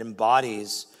man that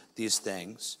embodies these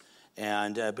things,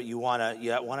 and but you want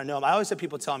to know him. I always have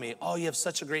people tell me, "Oh, you have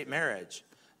such a great marriage,"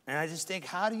 and I just think,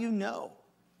 "How do you know,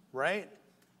 right?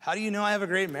 How do you know I have a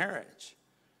great marriage?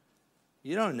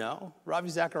 You don't know. Ravi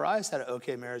Zacharias had an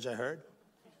okay marriage, I heard."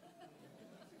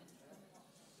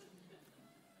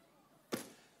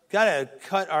 Got to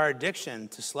cut our addiction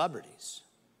to celebrities.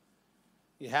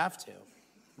 You have to,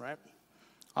 right?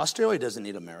 Australia doesn't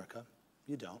need America.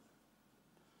 You don't,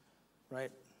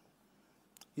 right?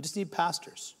 You just need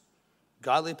pastors,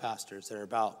 godly pastors that are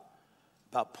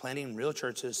about planting real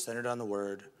churches centered on the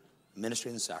word,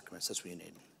 ministering the sacraments. That's what you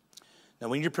need. Now,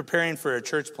 when you're preparing for a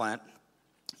church plant,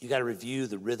 you got to review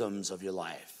the rhythms of your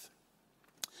life.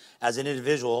 As an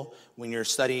individual, when you're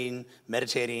studying,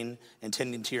 meditating, and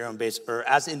tending to your own basic, or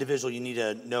as an individual, you need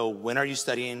to know when are you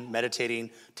studying,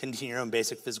 meditating, tending to your own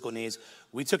basic physical needs.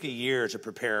 We took a year to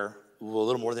prepare, well, a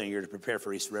little more than a year to prepare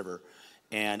for East River.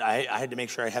 And I had to make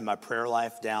sure I had my prayer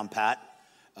life down pat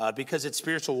because it's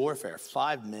spiritual warfare.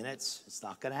 5 minutes, it's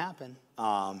not going to happen.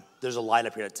 There's a light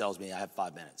up here that tells me I have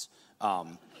 5 minutes.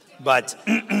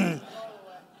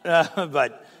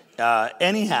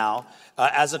 Anyhow,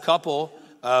 as a couple,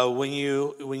 when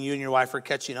you and your wife are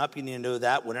catching up, you need to know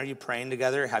that. When are you praying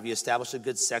together? Have you established a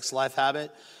good sex life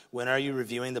habit? When are you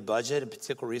reviewing the budget and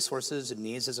particular resources and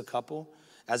needs as a couple?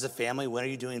 As a family, when are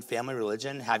you doing family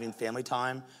religion, having family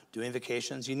time, doing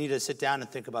vacations? You need to sit down and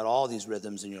think about all these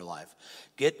rhythms in your life.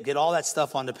 Get all that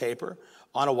stuff onto paper,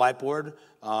 on a whiteboard.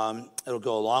 It'll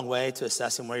go a long way to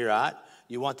assessing where you're at.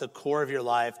 You want the core of your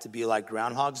life to be like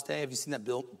Groundhog's Day. Have you seen that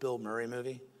Bill Murray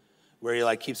movie? Where he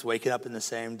like keeps waking up in the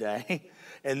same day.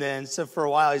 And then, so for a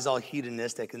while, he's all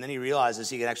hedonistic. And then he realizes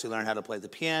he can actually learn how to play the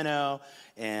piano.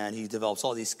 And he develops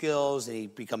all these skills. And he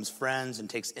becomes friends and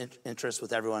takes interest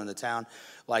with everyone in the town.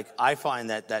 Like, I find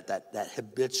that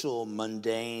habitual,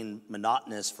 mundane,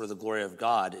 monotonous for the glory of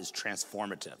God is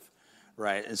transformative,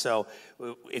 right? And so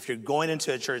if you're going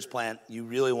into a church plant, you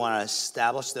really want to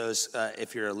establish those,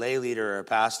 if you're a lay leader or a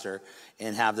pastor,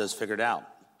 and have those figured out.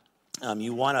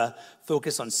 You want to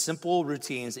focus on simple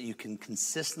routines that you can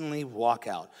consistently walk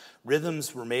out.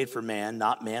 Rhythms were made for man,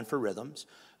 not man for rhythms.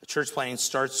 A church planting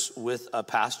starts with a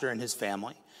pastor and his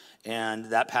family, and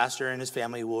that pastor and his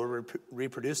family will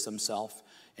reproduce themselves,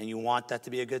 and you want that to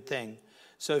be a good thing.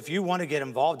 So if you want to get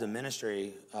involved in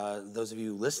ministry, those of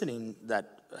you listening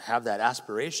that have that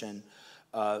aspiration,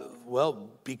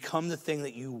 become the thing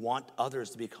that you want others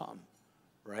to become,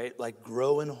 right? Like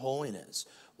grow in holiness.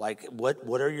 Like,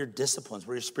 what are your disciplines?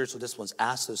 What are your spiritual disciplines?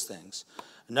 Ask those things.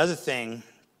 Another thing,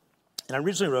 and I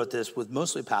originally wrote this with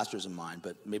mostly pastors in mind,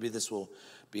 but maybe this will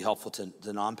be helpful to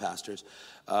non-pastors.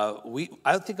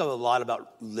 I think a lot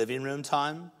about living room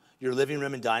time. Your living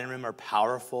room and dining room are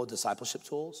powerful discipleship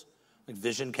tools. Like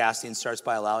vision casting starts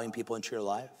by allowing people into your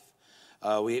life.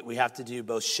 We have to do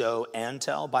both show and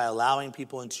tell. By allowing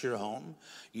people into your home,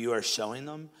 you are showing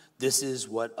them this is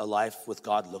what a life with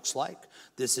God looks like.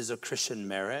 This is a Christian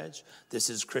marriage. This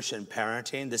is Christian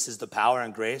parenting. This is the power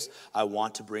and grace I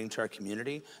want to bring to our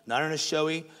community. Not in a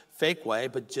showy, fake way,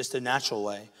 but just a natural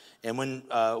way. And when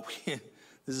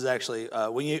This is actually,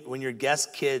 when your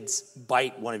guest kids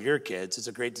bite one of your kids, it's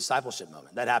a great discipleship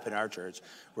moment. That happened in our church,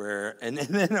 and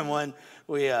then when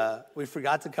we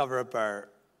forgot to cover up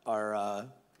our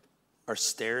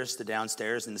stairs, the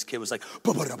downstairs, and this kid was like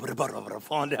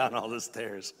falling down all the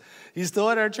stairs. He's still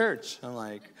at our church. I'm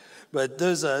like, but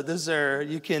those are,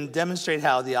 you can demonstrate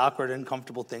how the awkward and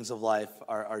uncomfortable things of life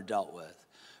are dealt with.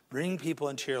 Bring people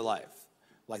into your life.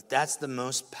 Like, that's the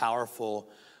most powerful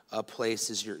place,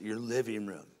 is your living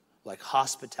room. Like,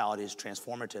 hospitality is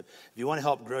transformative. If you want to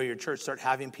help grow your church, start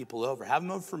having people over. Have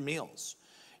them over for meals.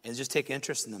 And just take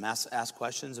interest in them. Ask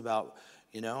questions about,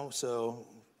 so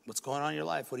what's going on in your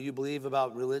life? What do you believe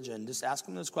about religion? Just ask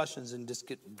them those questions and just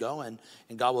get going,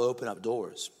 and God will open up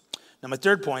doors. Now, my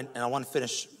third point, and I'll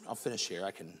finish here.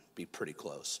 I can be pretty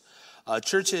close.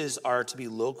 Churches are to be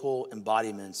local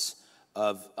embodiments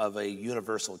of a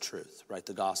universal truth, right?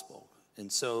 The gospel.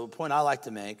 And so the point I like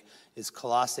to make is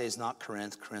Colossae is not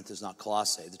Corinth, Corinth is not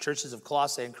Colossae. The churches of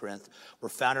Colossae and Corinth were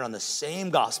founded on the same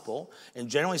gospel, and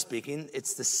generally speaking,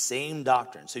 it's the same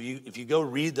doctrine. So if you go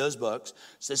read those books,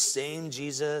 it's the same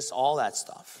Jesus, all that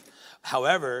stuff.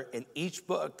 However, in each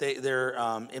book, they're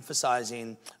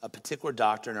emphasizing a particular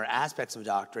doctrine or aspects of a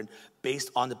doctrine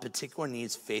based on the particular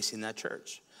needs facing that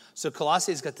church. So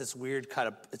Colossae's got this weird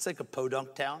it's like a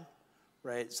podunk town.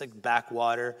 Right? It's like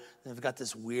backwater. And they've got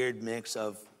this weird mix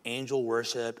of angel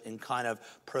worship and kind of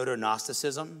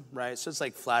proto-Gnosticism, right? So it's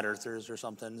like flat earthers or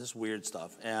something, this weird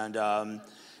stuff. And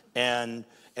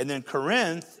then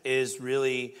Corinth has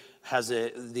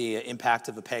the impact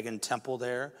of a pagan temple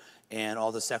there and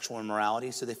all the sexual immorality.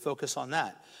 So they focus on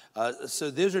that. So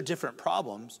those are different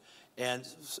problems, and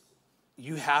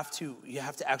you have to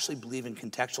actually believe in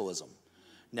contextualism.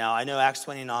 Now, I know Acts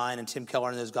 29 and Tim Keller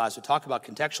and those guys would talk about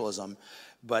contextualism,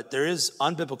 but there is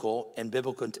unbiblical and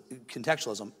biblical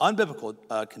contextualism. Unbiblical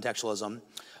contextualism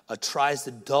tries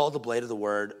to dull the blade of the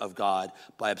word of God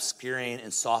by obscuring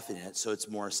and softening it so it's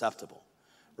more acceptable,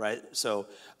 right? So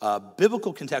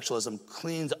biblical contextualism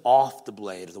cleans off the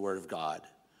blade of the word of God,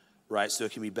 right, so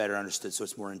it can be better understood, so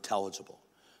it's more intelligible.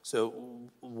 So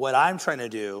what I'm trying to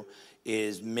do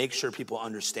is make sure people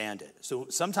understand it. So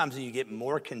sometimes when you get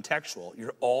more contextual,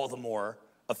 you're all the more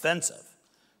offensive.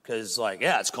 Because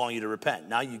it's calling you to repent.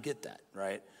 Now you get that,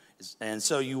 right? And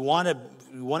so you want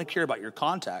to care about your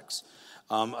context.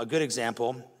 A good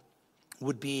example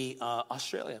would be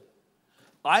Australia.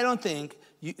 I don't think,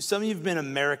 some of you have been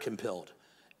American-pilled.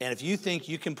 And if you think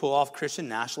you can pull off Christian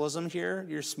nationalism here,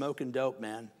 you're smoking dope,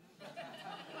 man.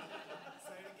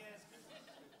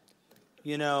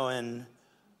 And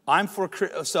I'm for,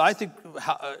 so I think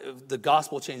the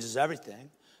gospel changes everything.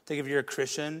 I think if you're a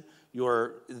Christian,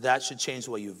 that should change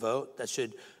the way you vote. That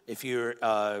should, if you're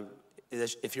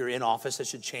in office, that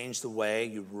should change the way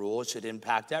you rule. It should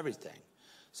impact everything.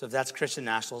 So if that's Christian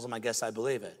nationalism, I guess I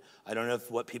believe it. I don't know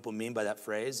what people mean by that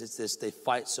phrase. It's this, they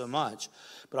fight so much.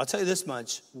 But I'll tell you this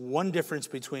much. One difference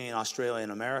between Australia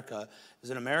and America is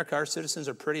in America, our citizens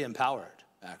are pretty empowered,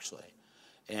 actually.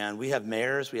 And we have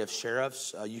mayors, we have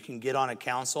sheriffs. You can get on a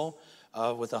council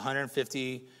with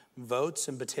 150 votes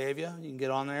in Batavia. You can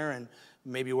get on there and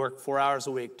maybe work 4 hours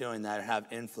a week doing that and have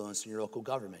influence in your local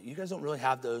government. You guys don't really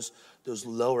have those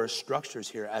lower structures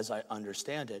here, as I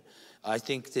understand it. I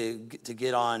think to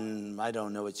get on, I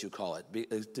don't know what you call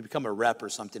it, to become a rep or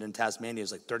something in Tasmania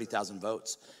is like 30,000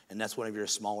 votes, and that's one of your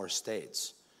smaller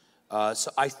states.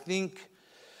 So I think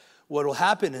what will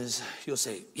happen is you'll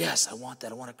say, yes, I want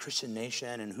that. I want a Christian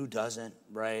nation, and who doesn't,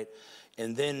 right?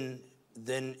 And then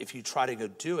if you try to go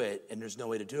do it and there's no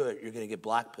way to do it, you're going to get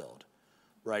blackpilled,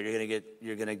 right? You're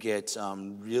going to get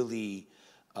really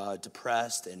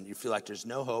depressed, and you feel like there's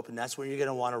no hope, and that's where you're going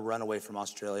to want to run away from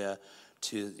Australia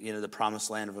to the promised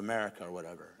land of America or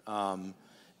whatever.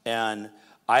 And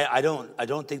I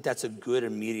don't think that's a good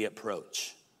immediate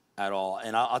approach at all.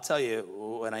 And I'll tell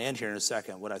you when I end here in a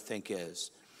second what I think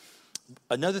is.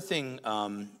 Another thing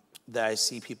that I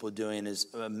see people doing is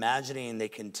imagining they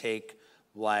can take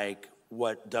like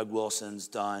what Doug Wilson's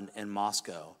done in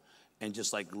Moscow and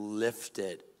just like lift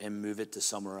it and move it to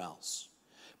somewhere else.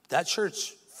 That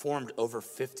church formed over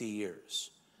 50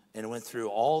 years and it went through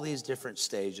all these different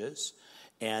stages.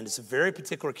 And it's a very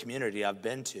particular community I've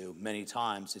been to many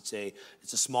times. It's a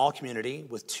small community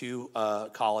with 2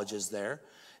 colleges there.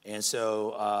 And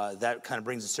so that kind of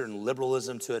brings a certain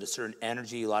liberalism to it, a certain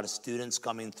energy, a lot of students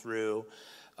coming through.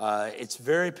 It's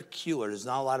very peculiar. There's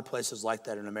not a lot of places like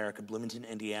that in America. Bloomington,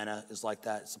 Indiana is like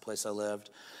that. It's the place I lived.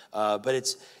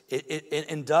 But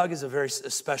and Doug is a very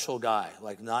special guy.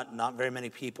 Like not very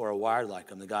many people are wired like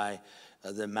him. The guy,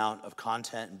 the amount of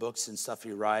content and books and stuff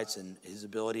he writes and his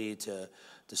ability to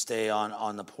to stay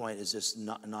on the point is just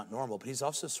not normal. But he's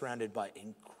also surrounded by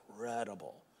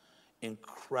incredible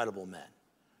men,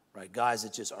 right? Guys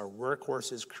that just are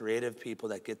workhorses, creative people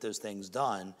that get those things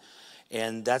done.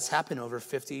 And that's happened over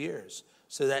 50 years.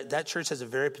 So that church has a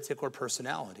very particular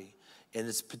personality, and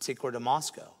it's particular to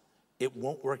Moscow. It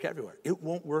won't work everywhere. It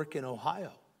won't work in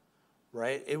Ohio,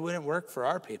 right? It wouldn't work for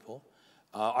our people.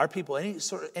 Our people,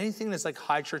 anything that's like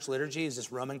high church liturgy is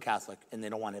just Roman Catholic, and they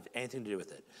don't want to have anything to do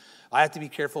with it. I have to be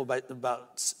careful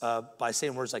by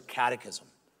saying words like catechism,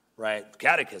 right?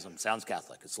 Catechism sounds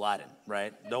Catholic. It's Latin,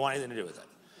 right? Don't want anything to do with it.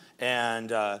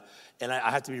 And I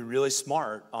have to be really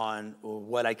smart on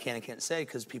what I can and can't say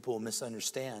because people will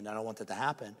misunderstand. I don't want that to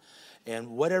happen.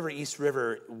 And whatever East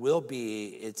River will be,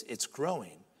 it's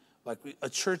growing. Like a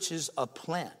church is a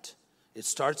plant. It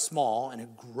starts small and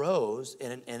it grows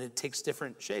and it takes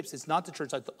different shapes. It's not the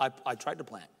church I tried to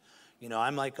plant. You know,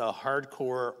 I'm like a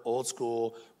hardcore, old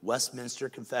school, Westminster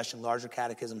Confession, larger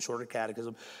catechism, shorter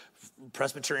catechism,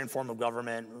 Presbyterian form of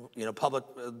government, you know,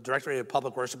 Directory of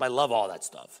Public Worship. I love all that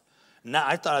stuff. Now,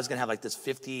 I thought I was going to have like this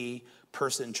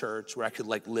 50-person church where I could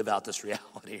like live out this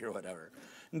reality or whatever.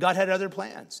 And God had other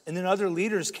plans. And then other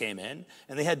leaders came in,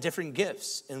 and they had different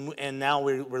gifts. And now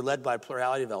we're led by a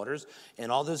plurality of elders,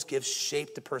 and all those gifts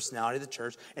shape the personality of the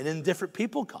church. And then different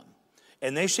people come,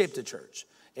 and they shape the church.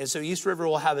 And so East River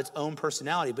will have its own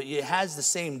personality, but it has the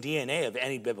same DNA of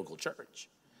any biblical church.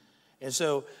 And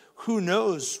so who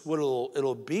knows what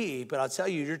it'll be, but I'll tell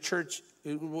you, your church,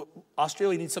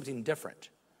 Australia needs something different.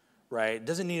 Right? It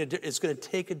doesn't need it's going to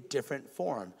take a different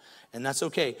form. And that's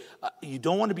okay. You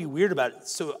don't want to be weird about it.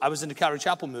 So I was in the Calvary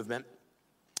Chapel movement.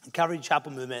 The Calvary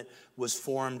Chapel movement was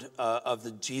formed of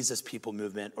the Jesus People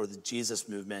movement or the Jesus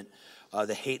movement,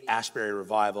 the Haight-Ashbury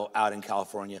revival out in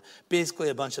California. Basically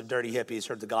a bunch of dirty hippies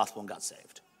heard the gospel and got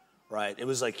saved. Right? It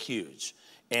was like huge.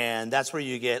 And that's where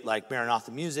you get like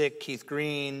Maranatha Music, Keith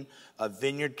Green,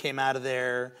 Vineyard came out of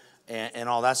there, and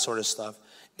all that sort of stuff.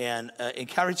 And in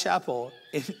Calvary Chapel,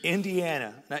 in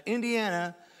Indiana. Now,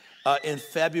 Indiana in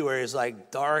February is like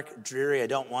dark, dreary. I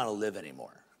don't want to live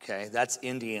anymore. Okay, that's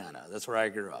Indiana. That's where I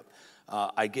grew up.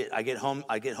 I get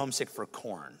homesick for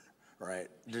corn. Right?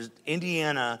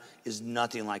 Indiana is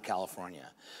nothing like California,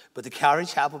 but the Calvary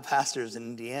Chapel pastors in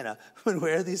Indiana would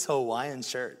wear these Hawaiian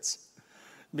shirts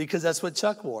because that's what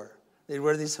Chuck wore. They'd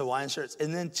wear these Hawaiian shirts,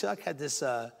 and then Chuck had this.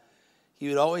 He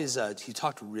would always he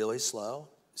talked really slow.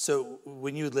 So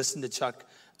when you would listen to Chuck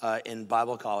in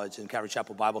Bible college, in Calvary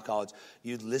Chapel Bible College,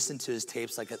 you'd listen to his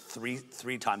tapes like at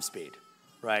three times speed,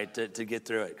 right, to get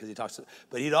through it because he talks.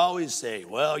 But he'd always say,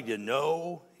 well, you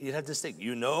know, he'd have this thing,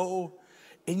 you know.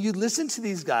 And you'd listen to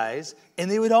these guys, and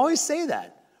they would always say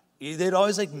that. They'd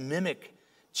always like mimic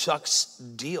Chuck's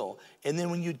deal. And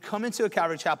then when you'd come into a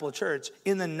Calvary Chapel church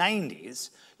in the 90s,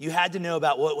 you had to know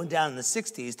about what went down in the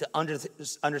 60s to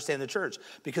understand the church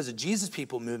because the Jesus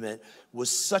People movement was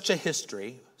such a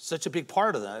history, such a big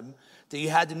part of them, that you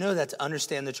had to know that to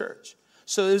understand the church.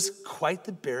 So it was quite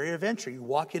the barrier of entry. You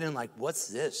walk in and like, what's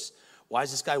this? Why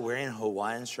is this guy wearing a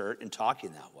Hawaiian shirt and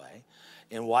talking that way?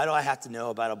 And why do I have to know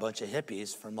about a bunch of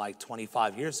hippies from like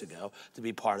 25 years ago to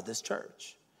be part of this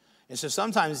church? And so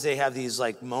sometimes they have these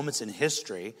like moments in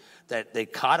history that they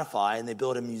codify and they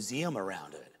build a museum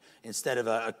around it instead of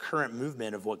a current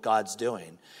movement of what God's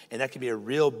doing. And that can be a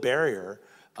real barrier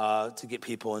to get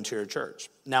people into your church.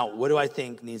 Now, what do I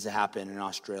think needs to happen in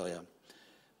Australia?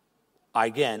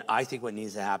 Again, I think what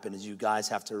needs to happen is you guys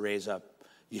have to raise up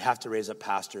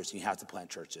pastors and you have to plant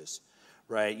churches,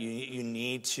 right? You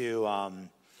need to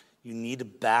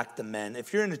back the men.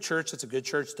 If you're in a church that's a good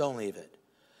church, don't leave it.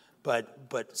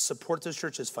 But support those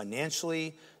churches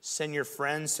financially. Send your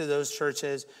friends to those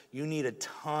churches. You need a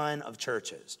ton of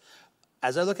churches.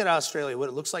 As I look at Australia, what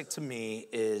it looks like to me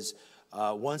is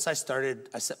once I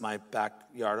set my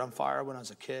backyard on fire when I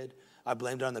was a kid. I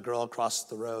blamed it on the girl across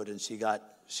the road, and she got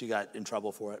in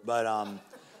trouble for it. But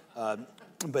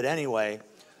anyway,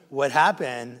 what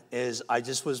happened is I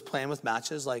just was playing with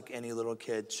matches like any little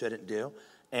kid shouldn't do,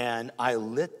 and I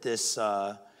lit this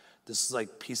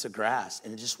like piece of grass,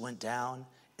 and it just went down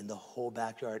in the whole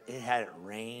backyard. It hadn't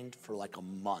rained for like a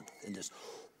month, and just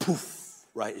poof,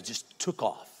 right? It just took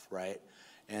off, right?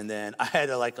 And then I had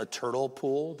a turtle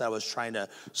pool that I was trying to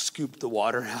scoop the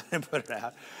water out and put it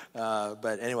out.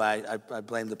 But anyway, I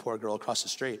blamed the poor girl across the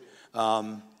street.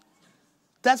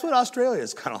 That's what Australia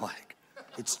is kind of like.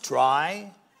 It's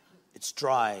dry,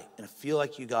 and I feel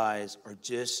like you guys are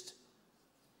just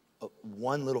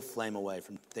one little flame away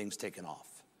from things taking off.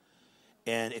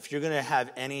 And if you're going to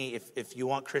have if you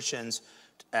want Christians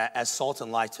as salt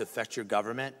and light to affect your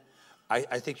government,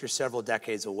 I think you're several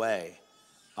decades away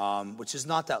which is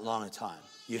not that long a time.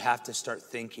 You have to start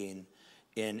thinking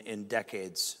in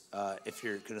decades if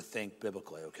you're going to think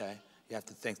biblically, okay? You have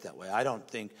to think that way. I don't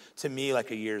think, to me,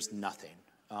 like a year is nothing.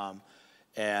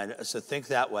 And so think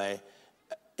that way.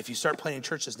 If you start planting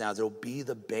churches now, there'll be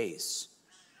the base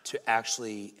to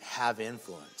actually have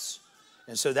influence.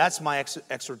 And so that's my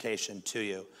exhortation to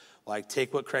you. Like,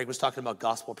 take what Craig was talking about,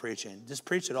 gospel preaching. Just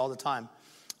preach it all the time.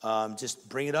 Just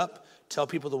bring it up. Tell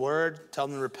people the word. Tell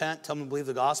them to repent. Tell them to believe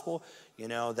the gospel. You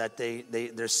know, that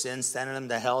their sins sending them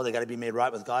to hell. They got to be made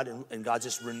right with God, and God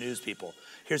just renews people.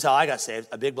 Here's how I got saved.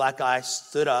 A big black guy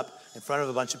stood up in front of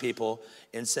a bunch of people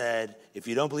and said, if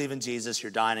you don't believe in Jesus,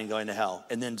 you're dying and going to hell.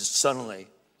 And then just suddenly,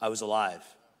 I was alive.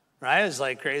 Right? It was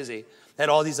like crazy. Had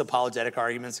all these apologetic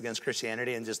arguments against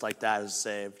Christianity, and just like that, I was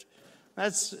saved.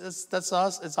 That's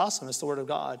awesome. It's awesome. It's the word of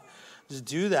God. Just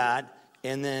do that,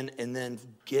 and then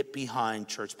get behind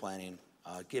church planting.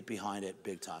 Get behind it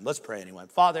big time. Let's pray anyway.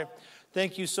 Father,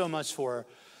 thank you so much for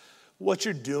what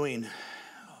you're doing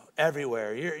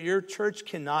everywhere. Your church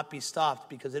cannot be stopped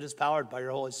because it is powered by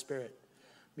your Holy Spirit,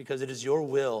 because it is your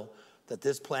will that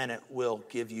this planet will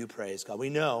give you praise, God. We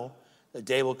know the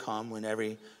day will come when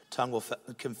every tongue will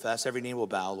confess, every knee will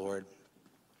bow, Lord.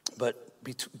 But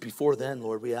before then,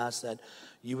 Lord, we ask that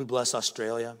you would bless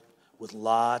Australia with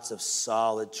lots of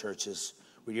solid churches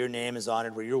where your name is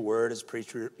honored, where your word is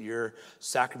preached, where your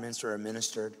sacraments are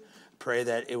administered. Pray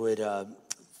that it would,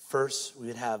 first, we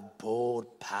would have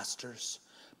bold pastors.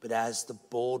 But as the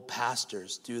bold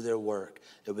pastors do their work,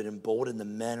 it would embolden the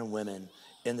men and women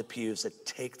in the pews that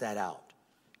take that out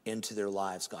into their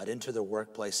lives, God, into their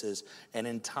workplaces, and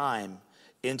in time,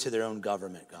 into their own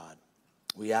government, God.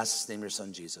 We ask this in the name of your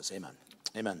son, Jesus. Amen.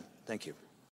 Amen. Thank you.